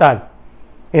Satan.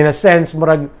 In a sense,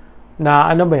 murag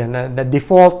na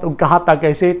default og kahatag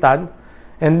kay Satan.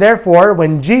 And therefore,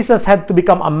 when Jesus had to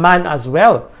become a man as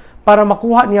well, para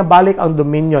makuha niya balik ang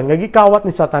dominion nga gikawat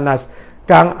ni Satanas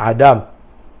kang Adam.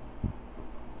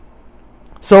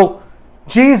 So,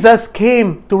 Jesus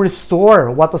came to restore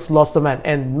what was lost to man,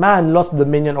 and man lost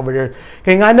dominion over the earth.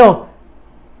 Kaya nga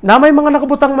na may mga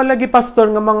nakabutang malagi, pastor,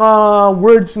 nga mga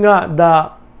words nga, the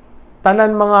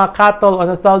tanan mga cattle on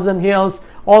 1,000 hills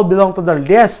all belong to the Lord.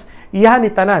 Yes, iya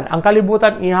ni tanan. Ang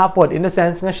kalibutan ihapod, in a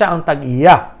sense nga siya ang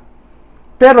tag-iya.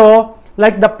 Pero,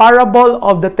 like the parable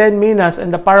of the 10 minas and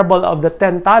the parable of the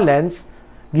 10 talents,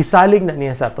 gisalig na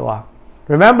niya sa tuwa.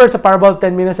 Remember sa parable of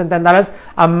 10 minas and 10 talents,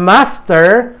 a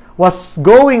master was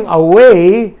going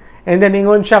away, and then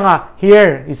ingon siya nga,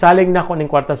 "Here, isalig na ko ning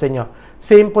kwarta sa inyo."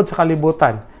 Same po sa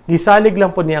kalibutan. Gisalig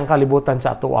lang po niya ang kalibutan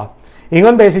sa atua.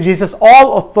 Ingon ba si Jesus,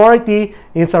 "All authority,"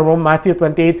 in sa Matthew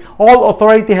 28, "all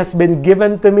authority has been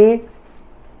given to me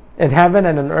in heaven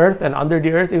and on earth and under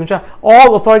the earth." Ingon siya,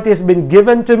 "All authority has been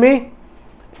given to me.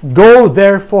 Go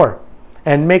therefore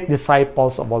and make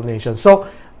disciples of all nations."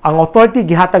 So, ang authority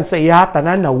gihatag sa iya,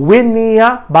 tanan na win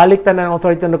niya, balik tanan ang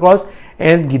authority on the cross,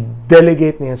 and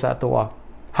gidelegate niya sa atua.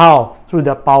 How? Through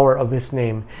the power of His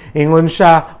name. Ingon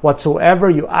siya, "Whatsoever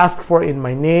you ask for in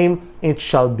my name, it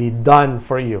shall be done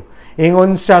for you."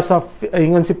 Ingon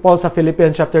si Paul sa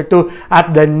Philippians chapter 2,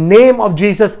 "At the name of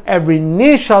Jesus, every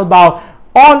knee shall bow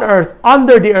on earth,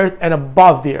 under the earth, and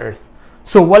above the earth."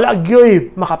 So, wala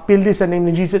gyoy makapildi sa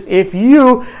name ni Jesus. If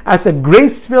you, as a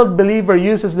grace-filled believer,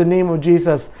 uses the name of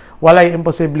Jesus, walay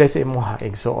imposible sa imuha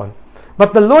igsoon.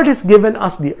 But the Lord has given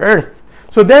us the earth.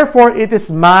 So therefore, it is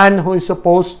man who is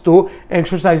supposed to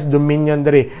exercise dominion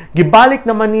diri. Gibalik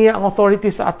naman niya ang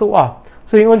authority sa atua.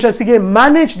 So ingon siya, sige,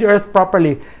 manage the earth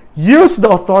properly. Use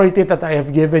the authority that I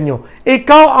have given you.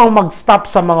 Ikaw ang mag-stop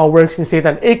sa mga works ni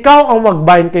Satan. Ikaw ang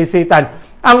mag-bind kay Satan.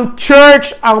 Ang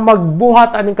church ang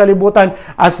magbuhat aning kalibutan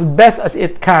as best as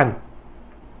it can.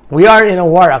 We are in a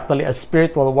war, actually, a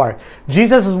spiritual war.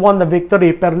 Jesus has won the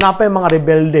victory, pero napay mga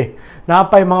rebelde.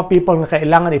 Napay mga people na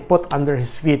kailangan i-put under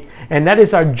His feet. And that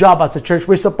is our job as a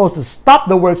church. We're supposed to stop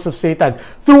the works of Satan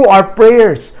through our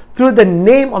prayers, through the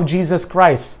name of Jesus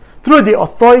Christ, through the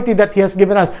authority that He has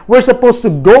given us. We're supposed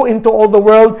to go into all the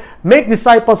world, make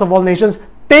disciples of all nations,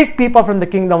 take people from the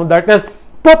kingdom of darkness,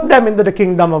 put them into the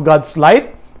kingdom of God's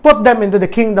light, put them into the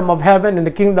kingdom of heaven and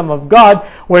the kingdom of God,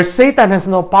 where Satan has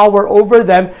no power over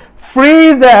them,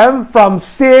 free them from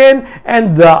sin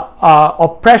and the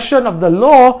oppression of the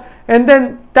law, and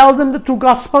then tell them the true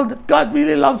gospel that God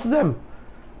really loves them.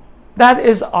 That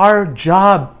is our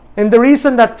job. And the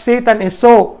reason that Satan is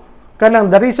so,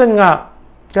 the reason nga,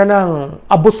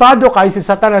 abusado kay si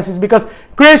Satanas is because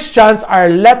Christians are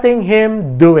letting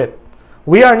him do it.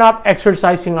 We are not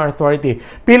exercising our authority.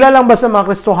 Pila lang ba sa mga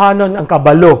Kristohanon ang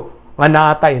kabalo nga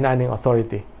naatay naning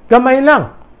authority? Gamay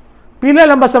lang. Pila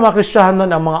lang ba sa mga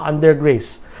Kristohanon ang mga under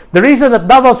grace? The reason that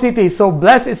Davao City is so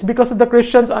blessed is because of the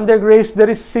Christians under grace. There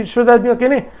is syudad nga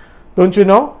kini. Don't you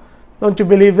know? Don't you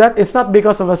believe that? It's not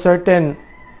because of a certain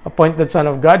appointed son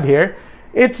of God here.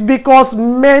 It's because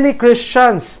many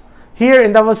Christians here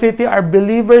in Davao City are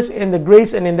believers in the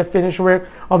grace and in the finished work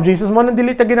of Jesus. Mo nang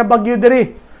dili ta ginabagyo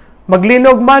diri.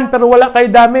 Maglinog man pero wala kay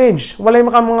damage. Walay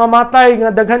mga matay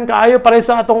nga daghan kaayo para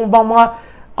sa atong ubang mga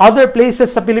other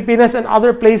places sa Pilipinas and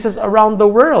other places around the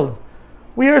world.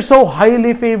 We are so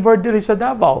highly favored diri sa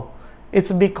Davao. It's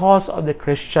because of the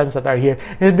Christians that are here.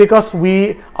 It's because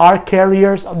we are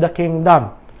carriers of the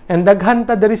kingdom. And daghan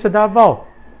ta diri sa Davao.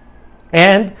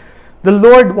 And the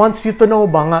Lord wants you to know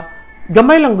ba nga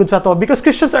gamay lang gud sa to because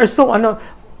Christians are so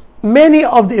many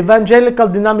of the evangelical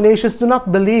denominations do not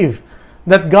believe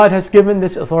that God has given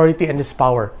this authority and this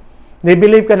power. They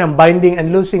believe kanang binding and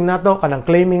loosing nato, kanang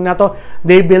claiming nato.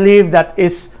 They believe that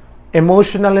is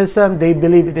emotionalism. They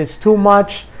believe it is too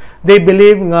much. They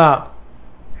believe nga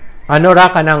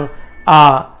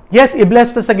yes,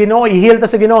 i-bless ta sa Ginoo, i-heal ta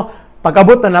sa Ginoo.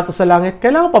 Pag-abot na nato sa langit,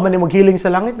 kailangan pa man mag-healing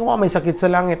sa langit kung may sakit sa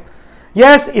langit.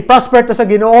 Yes, i-prosper ta sa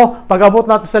Ginoo, pag-abot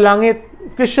nato sa langit.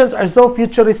 Christians are so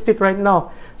futuristic right now.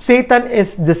 Satan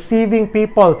is deceiving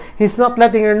people. He's not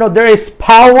letting you know there is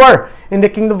power in the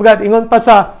kingdom of God. Ingon pa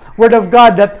sa Word of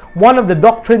God that one of the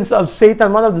doctrines of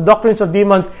Satan, one of the doctrines of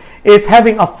demons is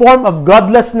having a form of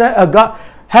godlessness,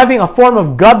 having a form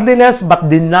of godliness but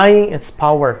denying its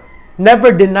power.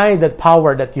 Never deny that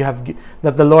power that you have,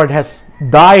 that the Lord has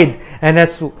died and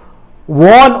has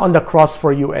won on the cross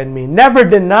for you and me. Never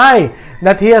deny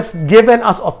that He has given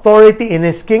us authority in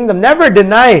His kingdom. Never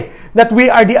deny that we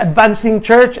are the advancing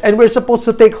church and we're supposed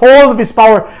to take hold of His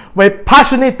power by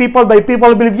passionate people, by people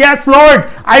who believe, yes,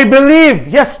 Lord, I believe.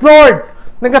 Yes, Lord.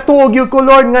 Nagatuog yun ko,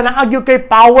 Lord, nga naagyo kay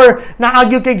power,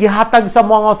 naagyo kay gihatag sa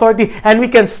mga authority, and we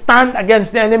can stand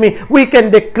against the enemy. We can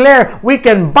declare, we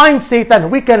can bind Satan,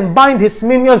 we can bind his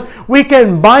minions, we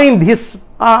can bind his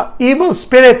evil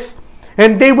spirits,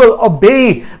 and they will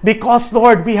obey because,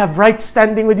 Lord, we have right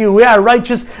standing with you. We are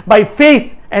righteous by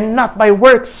faith and not by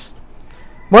works.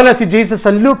 Muna si Jesus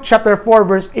sa Luke chapter 4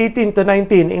 verse 18 to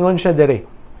 19, ingon siya diri.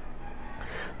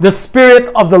 The Spirit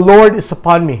of the Lord is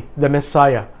upon me, the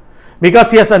Messiah, because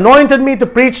He has anointed me to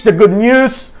preach the good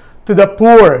news to the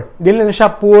poor. Dili na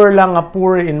siya poor lang,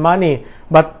 poor in money,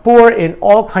 but poor in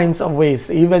all kinds of ways,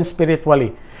 even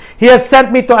spiritually. He has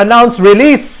sent me to announce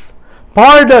release,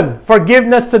 pardon,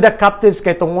 forgiveness to the captives.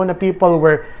 Kaya itong una people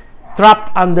were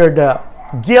trapped under the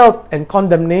guilt and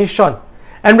condemnation.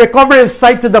 And recovery of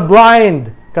sight to the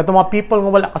blind. Kaya itong mga people nga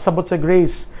wala kasabot sa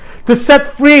grace. To set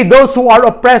free those who are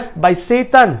oppressed by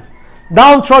Satan,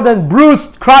 downtrodden,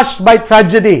 bruised, crushed by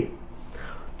tragedy.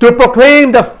 To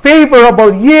proclaim the favorable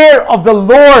year of the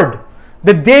Lord,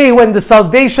 the day when the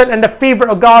salvation and the favor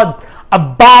of God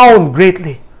abound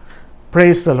greatly.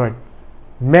 Praise the Lord.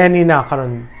 Many na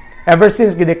karon. Ever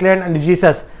since gideclare na ni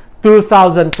Jesus,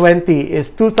 2020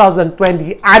 is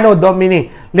 2020 Anno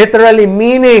Domini, literally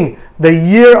meaning the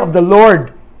year of the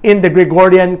Lord in the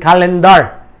Gregorian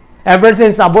calendar. Ever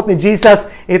since abot ni Jesus,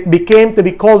 it became to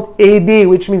be called AD,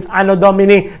 which means Anno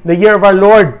Domini, the year of our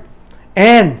Lord.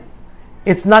 And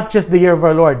it's not just the year of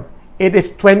our Lord. It is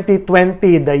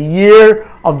 2020, the year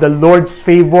of the Lord's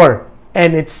favor.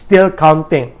 And it's still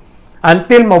counting.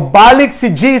 Until mabalik si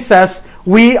Jesus,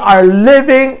 we are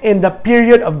living in the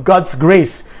period of God's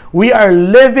grace. We are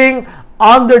living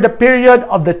under the period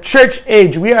of the church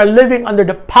age. We are living under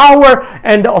the power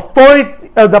and the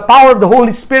authority, the power of the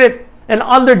Holy Spirit, and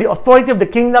under the authority of the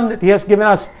kingdom that He has given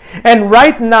us. And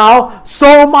right now,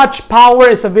 so much power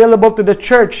is available to the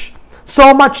church.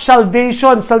 So much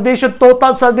salvation. Salvation,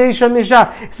 total salvation ni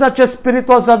siya. It's not just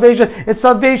spiritual salvation. It's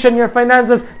salvation in your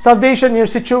finances, salvation in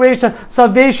your situation,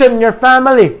 salvation in your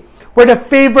family. Where the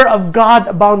favor of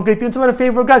God abound greatly. It's not the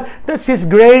favor of God. That's His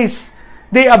grace.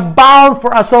 They abound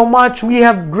for us so much. We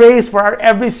have grace for our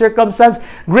every circumstance.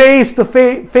 Grace to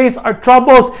face our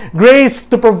troubles. Grace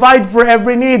to provide for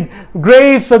every need.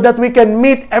 Grace so that we can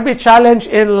meet every challenge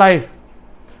in life.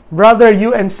 Brother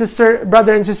and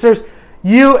sisters,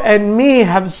 you and me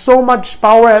have so much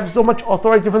power, have so much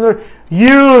authority from the Lord.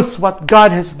 Use what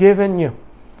God has given you.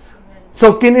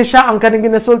 So kini siya ang kanang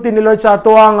ginasulti ni Lord sa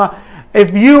ato nga,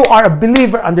 if you are a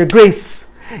believer under grace,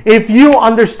 if you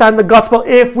understand the gospel,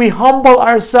 if we humble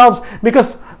ourselves,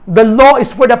 because the law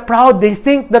is for the proud. They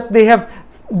think that they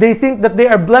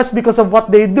are blessed because of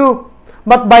what they do.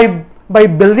 But by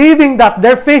believing that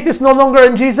their faith is no longer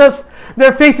in Jesus,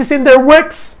 their faith is in their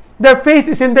works, their faith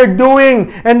is in their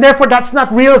doing, and therefore that's not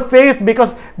real faith,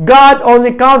 because God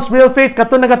only counts real faith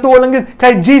kato nagatuo lang yun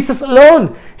kay Jesus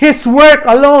alone, His work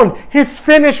alone, His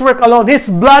finished work alone, His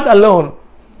blood alone.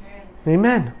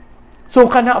 Amen. So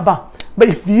kana ba? But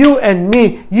if you and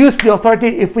me use the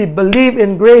authority, if we believe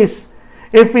in grace,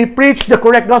 if we preach the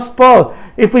correct gospel,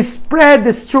 if we spread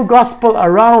this true gospel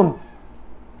around,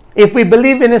 if we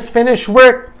believe in His finished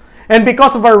work, and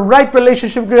because of our right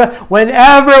relationship with God,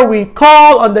 whenever we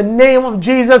call on the name of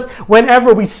Jesus,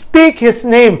 whenever we speak His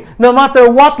name, no matter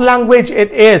what language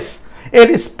it is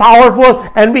powerful,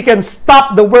 and we can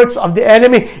stop the works of the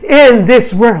enemy in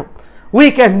this world.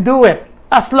 We can do it.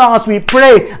 As long as we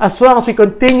pray, as long as we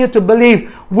continue to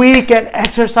believe, we can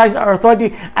exercise our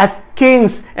authority as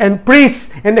kings and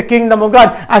priests in the kingdom of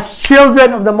God, as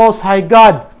children of the Most High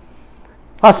God,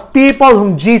 as people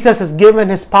whom Jesus has given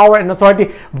His power and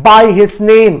authority by His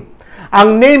name.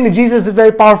 Ang name ni Jesus is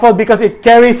very powerful because it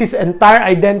carries His entire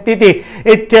identity.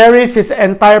 It carries His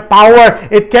entire power.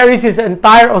 It carries His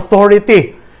entire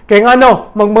authority. Kaya nga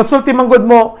magmasulti manggod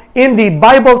mo, in the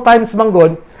Bible times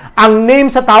manggod, ang name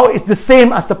sa tao is the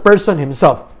same as the person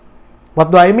himself.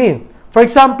 What do I mean? For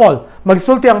example,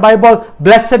 magsulti ang Bible,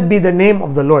 blessed be the name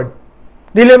of the Lord.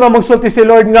 Dili mo magsulti si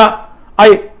Lord nga,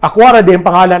 ay, ako ara di ang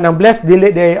pangalan ng blessed,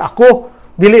 dili di ako,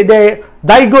 dili di,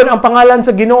 daigon ang pangalan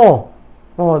sa Ginoo.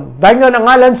 Oh, daigon ang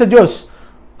ngalan sa Diyos.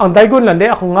 Ang daigon lang,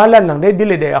 di ako ngalan lang,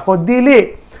 dili di ako,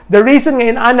 dili. The reason nga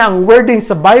inana ang wording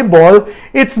sa Bible,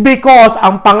 it's because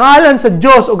ang pangalan sa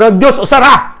Diyos, o Diyos, o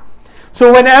Sara. So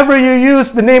whenever you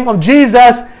use the name of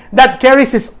Jesus, that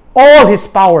carries all His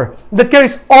power, that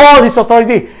carries all His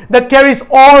authority, that carries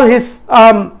all His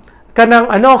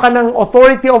kanang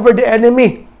authority over the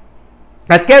enemy,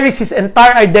 that carries His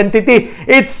entire identity.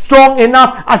 It's strong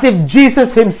enough as if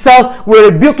Jesus Himself were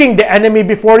rebuking the enemy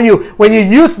before you. When you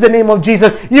use the name of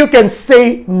Jesus, you can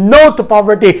say no to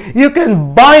poverty. You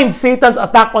can bind Satan's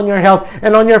attack on your health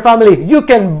and on your family. You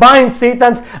can bind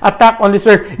Satan's attack on this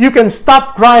earth. You can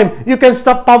stop crime. You can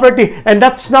stop poverty. And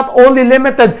that's not only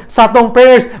limited sa atong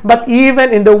prayers, but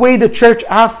even in the way the church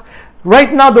acts.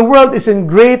 Right now, the world is in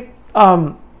great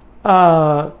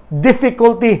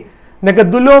difficulty.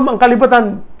 Nagadulom ang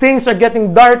kalibutan. Things are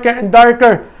getting darker and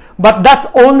darker. But that's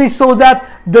only so that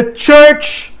the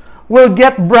church will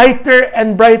get brighter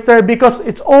and brighter, because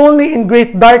it's only in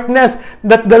great darkness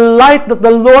that the light that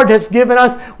the Lord has given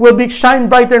us will be shine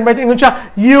brighter and brighter.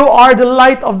 You are the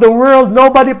light of the world.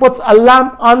 Nobody puts a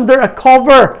lamp under a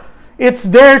cover. It's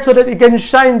there so that it can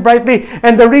shine brightly.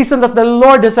 And the reason that the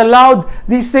Lord has allowed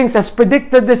these things, has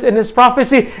predicted this in His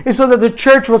prophecy, is so that the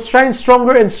church will shine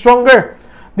stronger and stronger.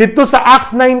 Dito sa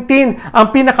Acts 19, ang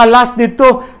pinaka-last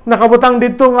dito, nakabutang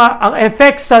dito nga, ang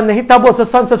effects sa nahitabo sa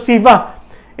sons of Sceva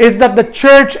is that the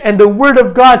church and the Word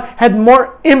of God had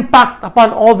more impact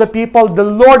upon all the people. The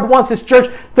Lord wants His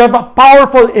church to have a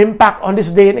powerful impact on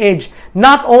this day and age.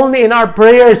 Not only in our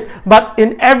prayers, but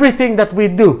in everything that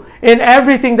we do, in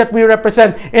everything that we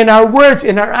represent, in our words,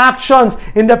 in our actions,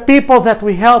 in the people that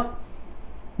we help.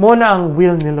 Muna ang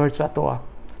will ni Lord sa ato.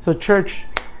 So church,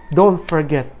 don't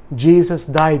forget, Jesus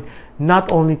died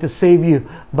not only to save you,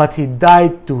 but He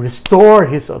died to restore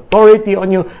His authority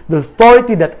on you, the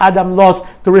authority that Adam lost,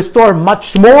 to restore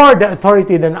much more the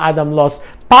authority than Adam lost.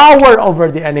 Power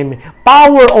over the enemy,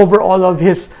 power over all of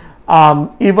his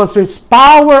evil spirits,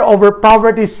 power over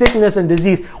poverty, sickness, and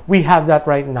disease. We have that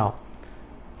right now.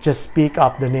 Just speak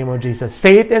up the name of Jesus.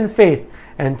 Say it in faith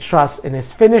and trust in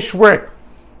His finished work,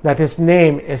 that His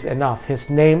name is enough. His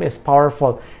name is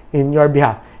powerful in your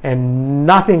behalf, and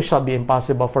nothing shall be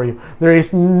impossible for you. There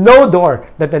is no door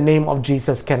that the name of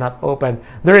Jesus cannot open.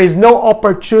 There is no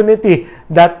opportunity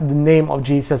that the name of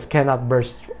Jesus cannot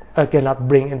burst cannot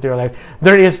bring into your life.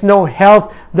 There is no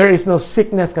health, there is no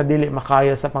sickness na dili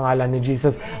makaya sa pangalan ni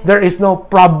Jesus. There is no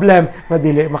problem na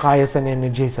dili makaya sa name ni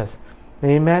Jesus.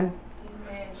 Amen?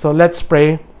 So let's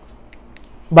pray.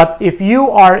 But if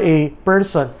you are a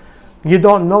person, you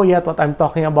don't know yet what I'm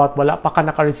talking about, wala pa ka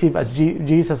naka-receive as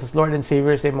Jesus as Lord and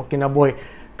Savior sa imong kinabuhi,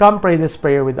 come pray this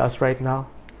prayer with us right now.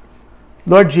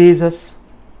 Lord Jesus,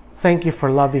 thank you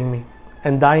for loving me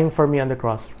and dying for me on the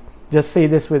cross. Just say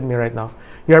this with me right now.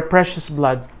 Your precious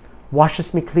blood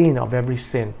washes me clean of every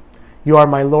sin. You are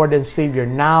my Lord and Savior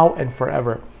now and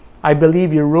forever. I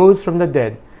believe you rose from the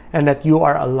dead and that you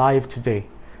are alive today.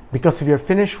 Because of your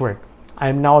finished work, I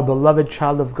am now a beloved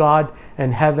child of God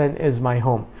and heaven is my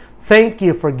home. Thank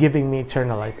you for giving me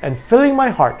eternal life and filling my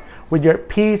heart with your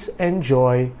peace and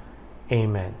joy.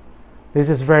 Amen. This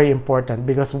is very important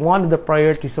because one of the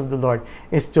priorities of the Lord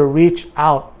is to reach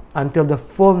out until the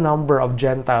full number of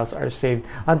Gentiles are saved,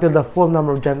 until the full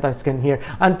number of Gentiles can hear,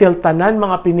 until tanan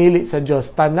mga pinili sa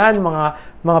Diyos, tanan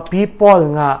mga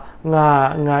people nga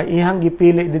ihang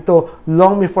gipili dito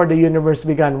long before the universe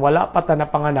began, wala pa ta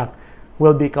napanganak,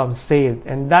 will become saved.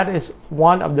 And that is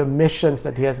one of the missions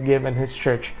that He has given His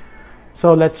church.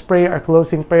 So let's pray our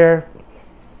closing prayer.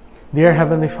 Dear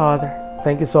Heavenly Father,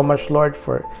 thank you so much, Lord,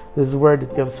 for this word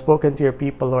that you have spoken to your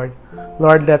people, Lord.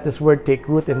 Lord, let this word take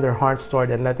root in their hearts, Lord,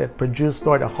 and let it produce,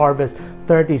 Lord, a harvest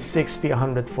 30, 60,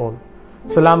 100-fold.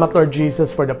 Salamat, Lord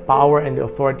Jesus, for the power and the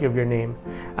authority of your name.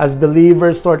 As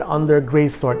believers, Lord, under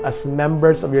grace, Lord, as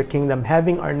members of your kingdom,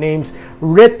 having our names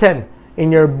written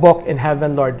in your book in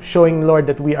heaven, Lord, showing, Lord,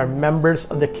 that we are members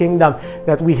of the kingdom,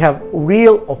 that we have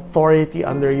real authority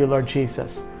under you, Lord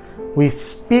Jesus. We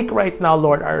speak right now,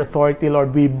 Lord, our authority,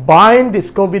 Lord. We bind this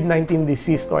COVID-19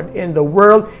 disease, Lord, in the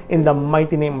world in the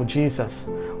mighty name of Jesus.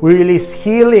 We release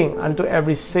healing unto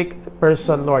every sick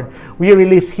person, Lord. We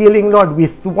release healing, Lord. We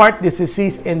thwart this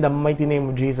disease in the mighty name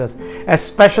of Jesus,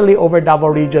 especially over Davao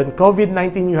region.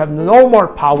 COVID-19, you have no more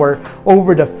power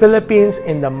over the Philippines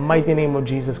in the mighty name of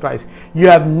Jesus Christ. You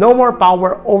have no more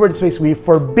power over this place. We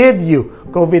forbid you,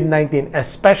 COVID-19,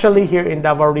 especially here in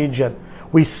Davao region.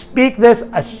 We speak this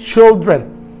as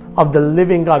children of the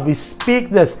living God. We speak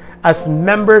this as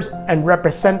members and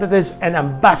representatives and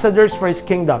ambassadors for His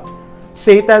kingdom.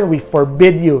 Satan, we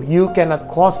forbid you. You cannot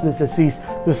cause this disease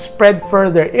to spread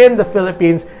further in the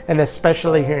Philippines and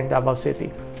especially here in Davao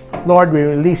City. Lord, we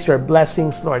release your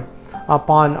blessings, Lord,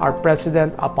 upon our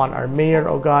president, upon our mayor,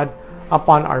 O God,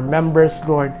 upon our members,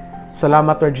 Lord.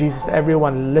 Salamat, Lord Jesus.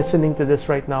 Everyone listening to this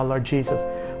right now, Lord Jesus,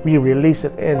 we release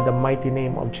it in the mighty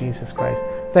name of Jesus Christ.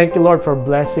 Thank you, Lord, for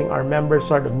blessing our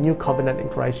members, Lord, of New Covenant in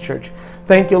Christ Church.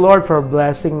 Thank you, Lord, for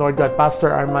blessing, Lord God, Pastor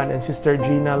Arman and Sister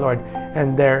Gina, Lord,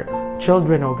 and their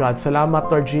children, oh God.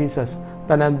 Salamat, Lord Jesus.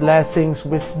 Tanan blessings,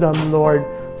 wisdom, Lord,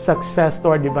 success,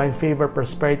 Lord, divine favor,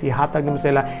 prosperity, hatag mo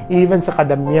sila, even sa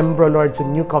kada miyembro, Lord, sa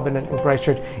New Covenant in Christ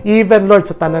Church. Even, Lord,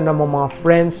 sa tanan ng mga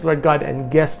friends, Lord God,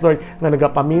 and guests, Lord, nga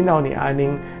nagapaminaw ni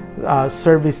aning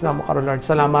service na mo karon, Lord.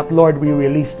 Salamat, Lord. We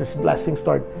release this blessings,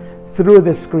 Lord, through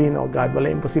this screen, oh God.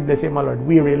 Wala imposible sa ima, Lord.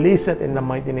 We release it in the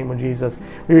mighty name of Jesus.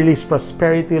 We release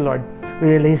prosperity, Lord.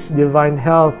 We release divine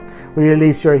health. We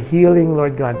release your healing,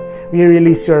 Lord God. We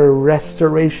release your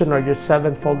restoration, or your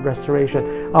sevenfold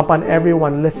restoration upon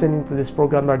everyone listening to this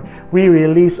program, Lord. We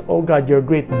release, oh God, your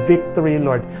great victory,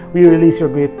 Lord. We release your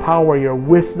great power, your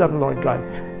wisdom, Lord God.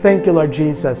 Thank you, Lord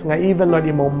Jesus. Nga even, Lord,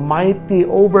 imo mighty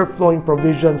overflowing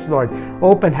provisions, Lord.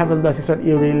 Open heaven blessings, Lord.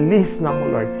 I-release na mo,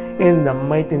 Lord, in the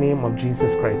mighty name of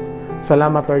Jesus Christ.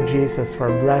 Salamat, Lord Jesus, for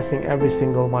blessing every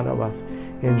single one of us.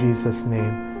 In Jesus'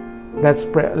 name. Let's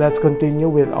pray. Let's continue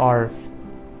with our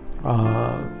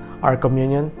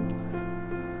communion.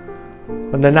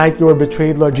 On the night you were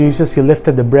betrayed, Lord Jesus, you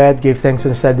lifted the bread, gave thanks,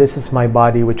 and said, "This is my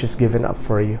body, which is given up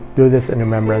for you. Do this in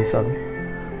remembrance of me."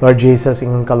 Lord Jesus,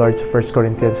 ingon ka, Lord, sa 1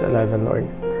 Corinthians 11, Lord,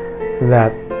 that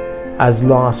as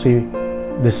long as we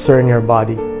discern your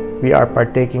body, we are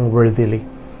partaking worthily.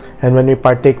 And when we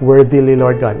partake worthily,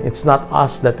 Lord God, it's not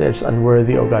us that is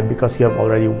unworthy, O God, because you have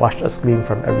already washed us clean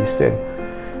from every sin.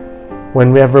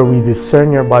 Whenever we discern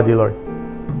your body, Lord,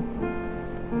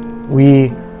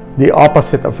 the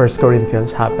opposite of 1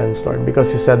 Corinthians happens, Lord,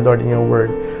 because you said, Lord, in your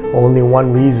word, only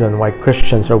one reason why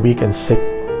Christians are weak and sick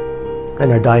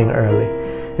and are dying early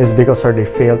is because, Lord, they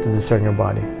fail to discern your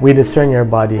body. We discern your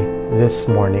body this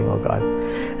morning, oh God.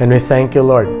 And we thank you,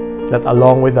 Lord, that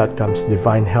along with that comes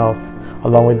divine health,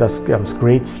 along with that comes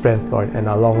great strength, Lord, and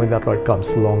along with that, Lord,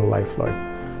 comes long life, Lord.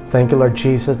 Thank you, Lord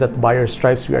Jesus, that by your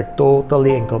stripes we are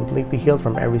totally and completely healed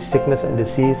from every sickness and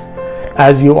disease.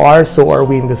 As you are, so are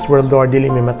we in this world, Lord.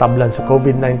 Dili may matablan sa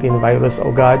COVID-19 virus,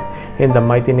 O God. In the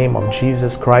mighty name of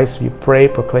Jesus Christ, we pray,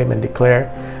 proclaim, and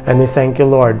declare. And we thank you,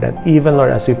 Lord, that even,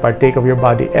 Lord, as we partake of your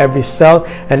body, every cell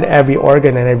and every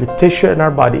organ and every tissue in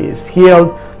our body is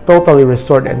healed, totally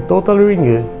restored, and totally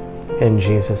renewed. In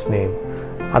Jesus' name.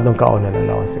 Atong kauna na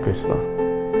lawas si Kristo.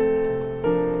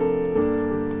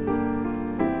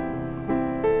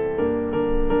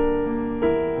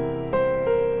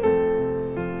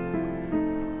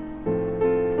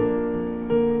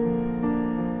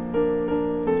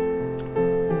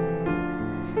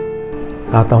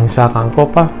 Atong isa kang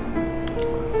kopa.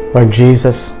 Lord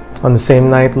Jesus, on the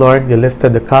same night, Lord, you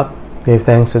lifted the cup, gave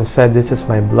thanks and said, "This is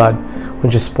my blood,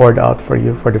 which is poured out for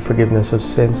you for the forgiveness of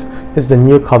sins. This is the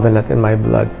new covenant in my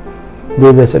blood.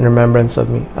 Do this in remembrance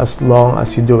of me. As long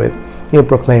as you do it, you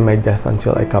proclaim my death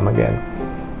until I come again."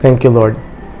 Thank you, Lord.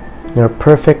 Your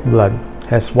perfect blood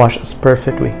has washed us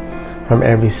perfectly from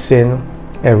every sin,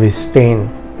 every stain,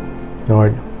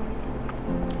 Lord,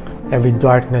 every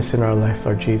darkness in our life,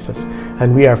 Lord Jesus.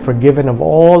 And we are forgiven of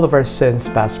all of our sins,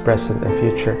 past, present, and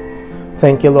future.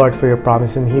 Thank you, Lord, for your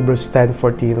promise in Hebrews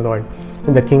 10:14, Lord,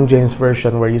 in the King James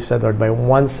Version, where you said, Lord, by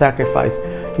one sacrifice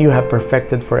you have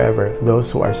perfected forever those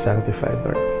who are sanctified,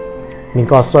 Lord.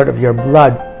 Because, Lord, of your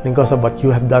blood, because of what you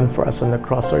have done for us on the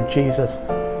cross, Lord Jesus,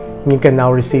 we can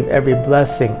now receive every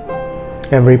blessing,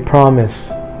 every promise,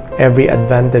 every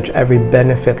advantage, every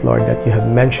benefit, Lord, that you have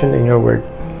mentioned in your word.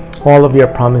 All of your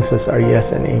promises are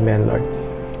yes and amen, Lord,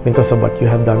 because of what you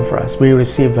have done for us. We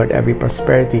receive, Lord, every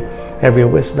prosperity, every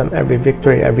wisdom, every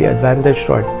victory, every advantage,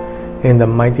 Lord, in the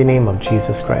mighty name of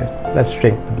Jesus Christ. Let's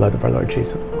drink the blood of our Lord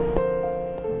Jesus.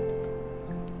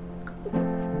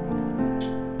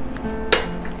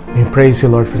 We praise you,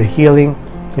 Lord, for the healing.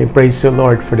 We praise you,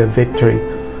 Lord, for the victory.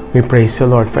 We praise you,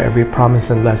 Lord, for every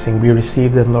promise and blessing. We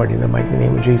receive them, Lord, in the mighty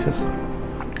name of Jesus.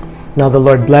 Now the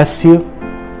Lord bless you.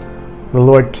 The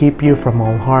Lord keep you from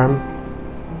all harm.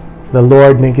 The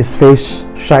Lord make his face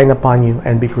shine upon you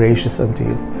and be gracious unto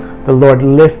you. The Lord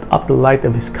lift up the light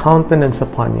of his countenance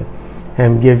upon you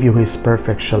and give you his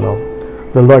perfect shalom.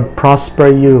 The Lord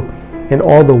prosper you in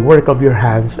all the work of your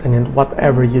hands and in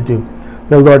whatever you do.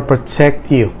 The Lord protect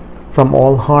you from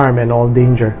all harm and all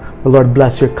danger. The Lord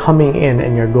bless your coming in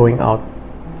and your going out.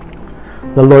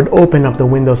 The Lord open up the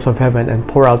windows of heaven and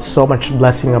pour out so much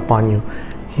blessing upon you.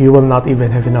 You will not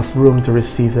even have enough room to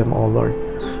receive them all, Lord.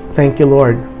 Thank you,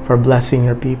 Lord, for blessing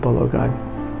your people, O God.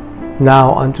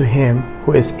 Now unto him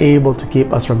who is able to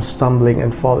keep us from stumbling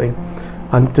and falling,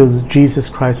 unto Jesus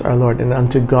Christ our Lord, and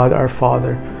unto God our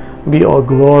Father, be all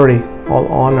glory, all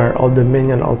honor, all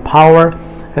dominion, all power,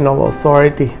 and all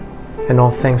authority, and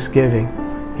all thanksgiving.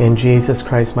 In Jesus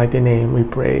Christ's mighty name we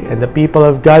pray. And the people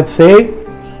of God say,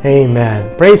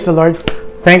 Amen. Praise the Lord.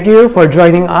 Thank you for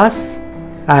joining us.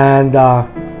 And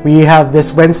we have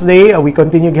this Wednesday, we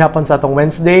continue gihapon sa atong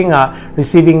Wednesday nga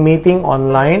receiving meeting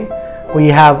online. We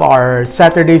have our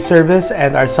Saturday service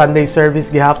and our Sunday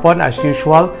service gihapon as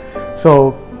usual.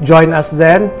 So join us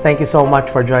then. Thank you so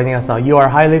much for joining us now. You are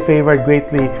highly favored,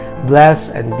 greatly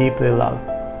blessed, and deeply loved.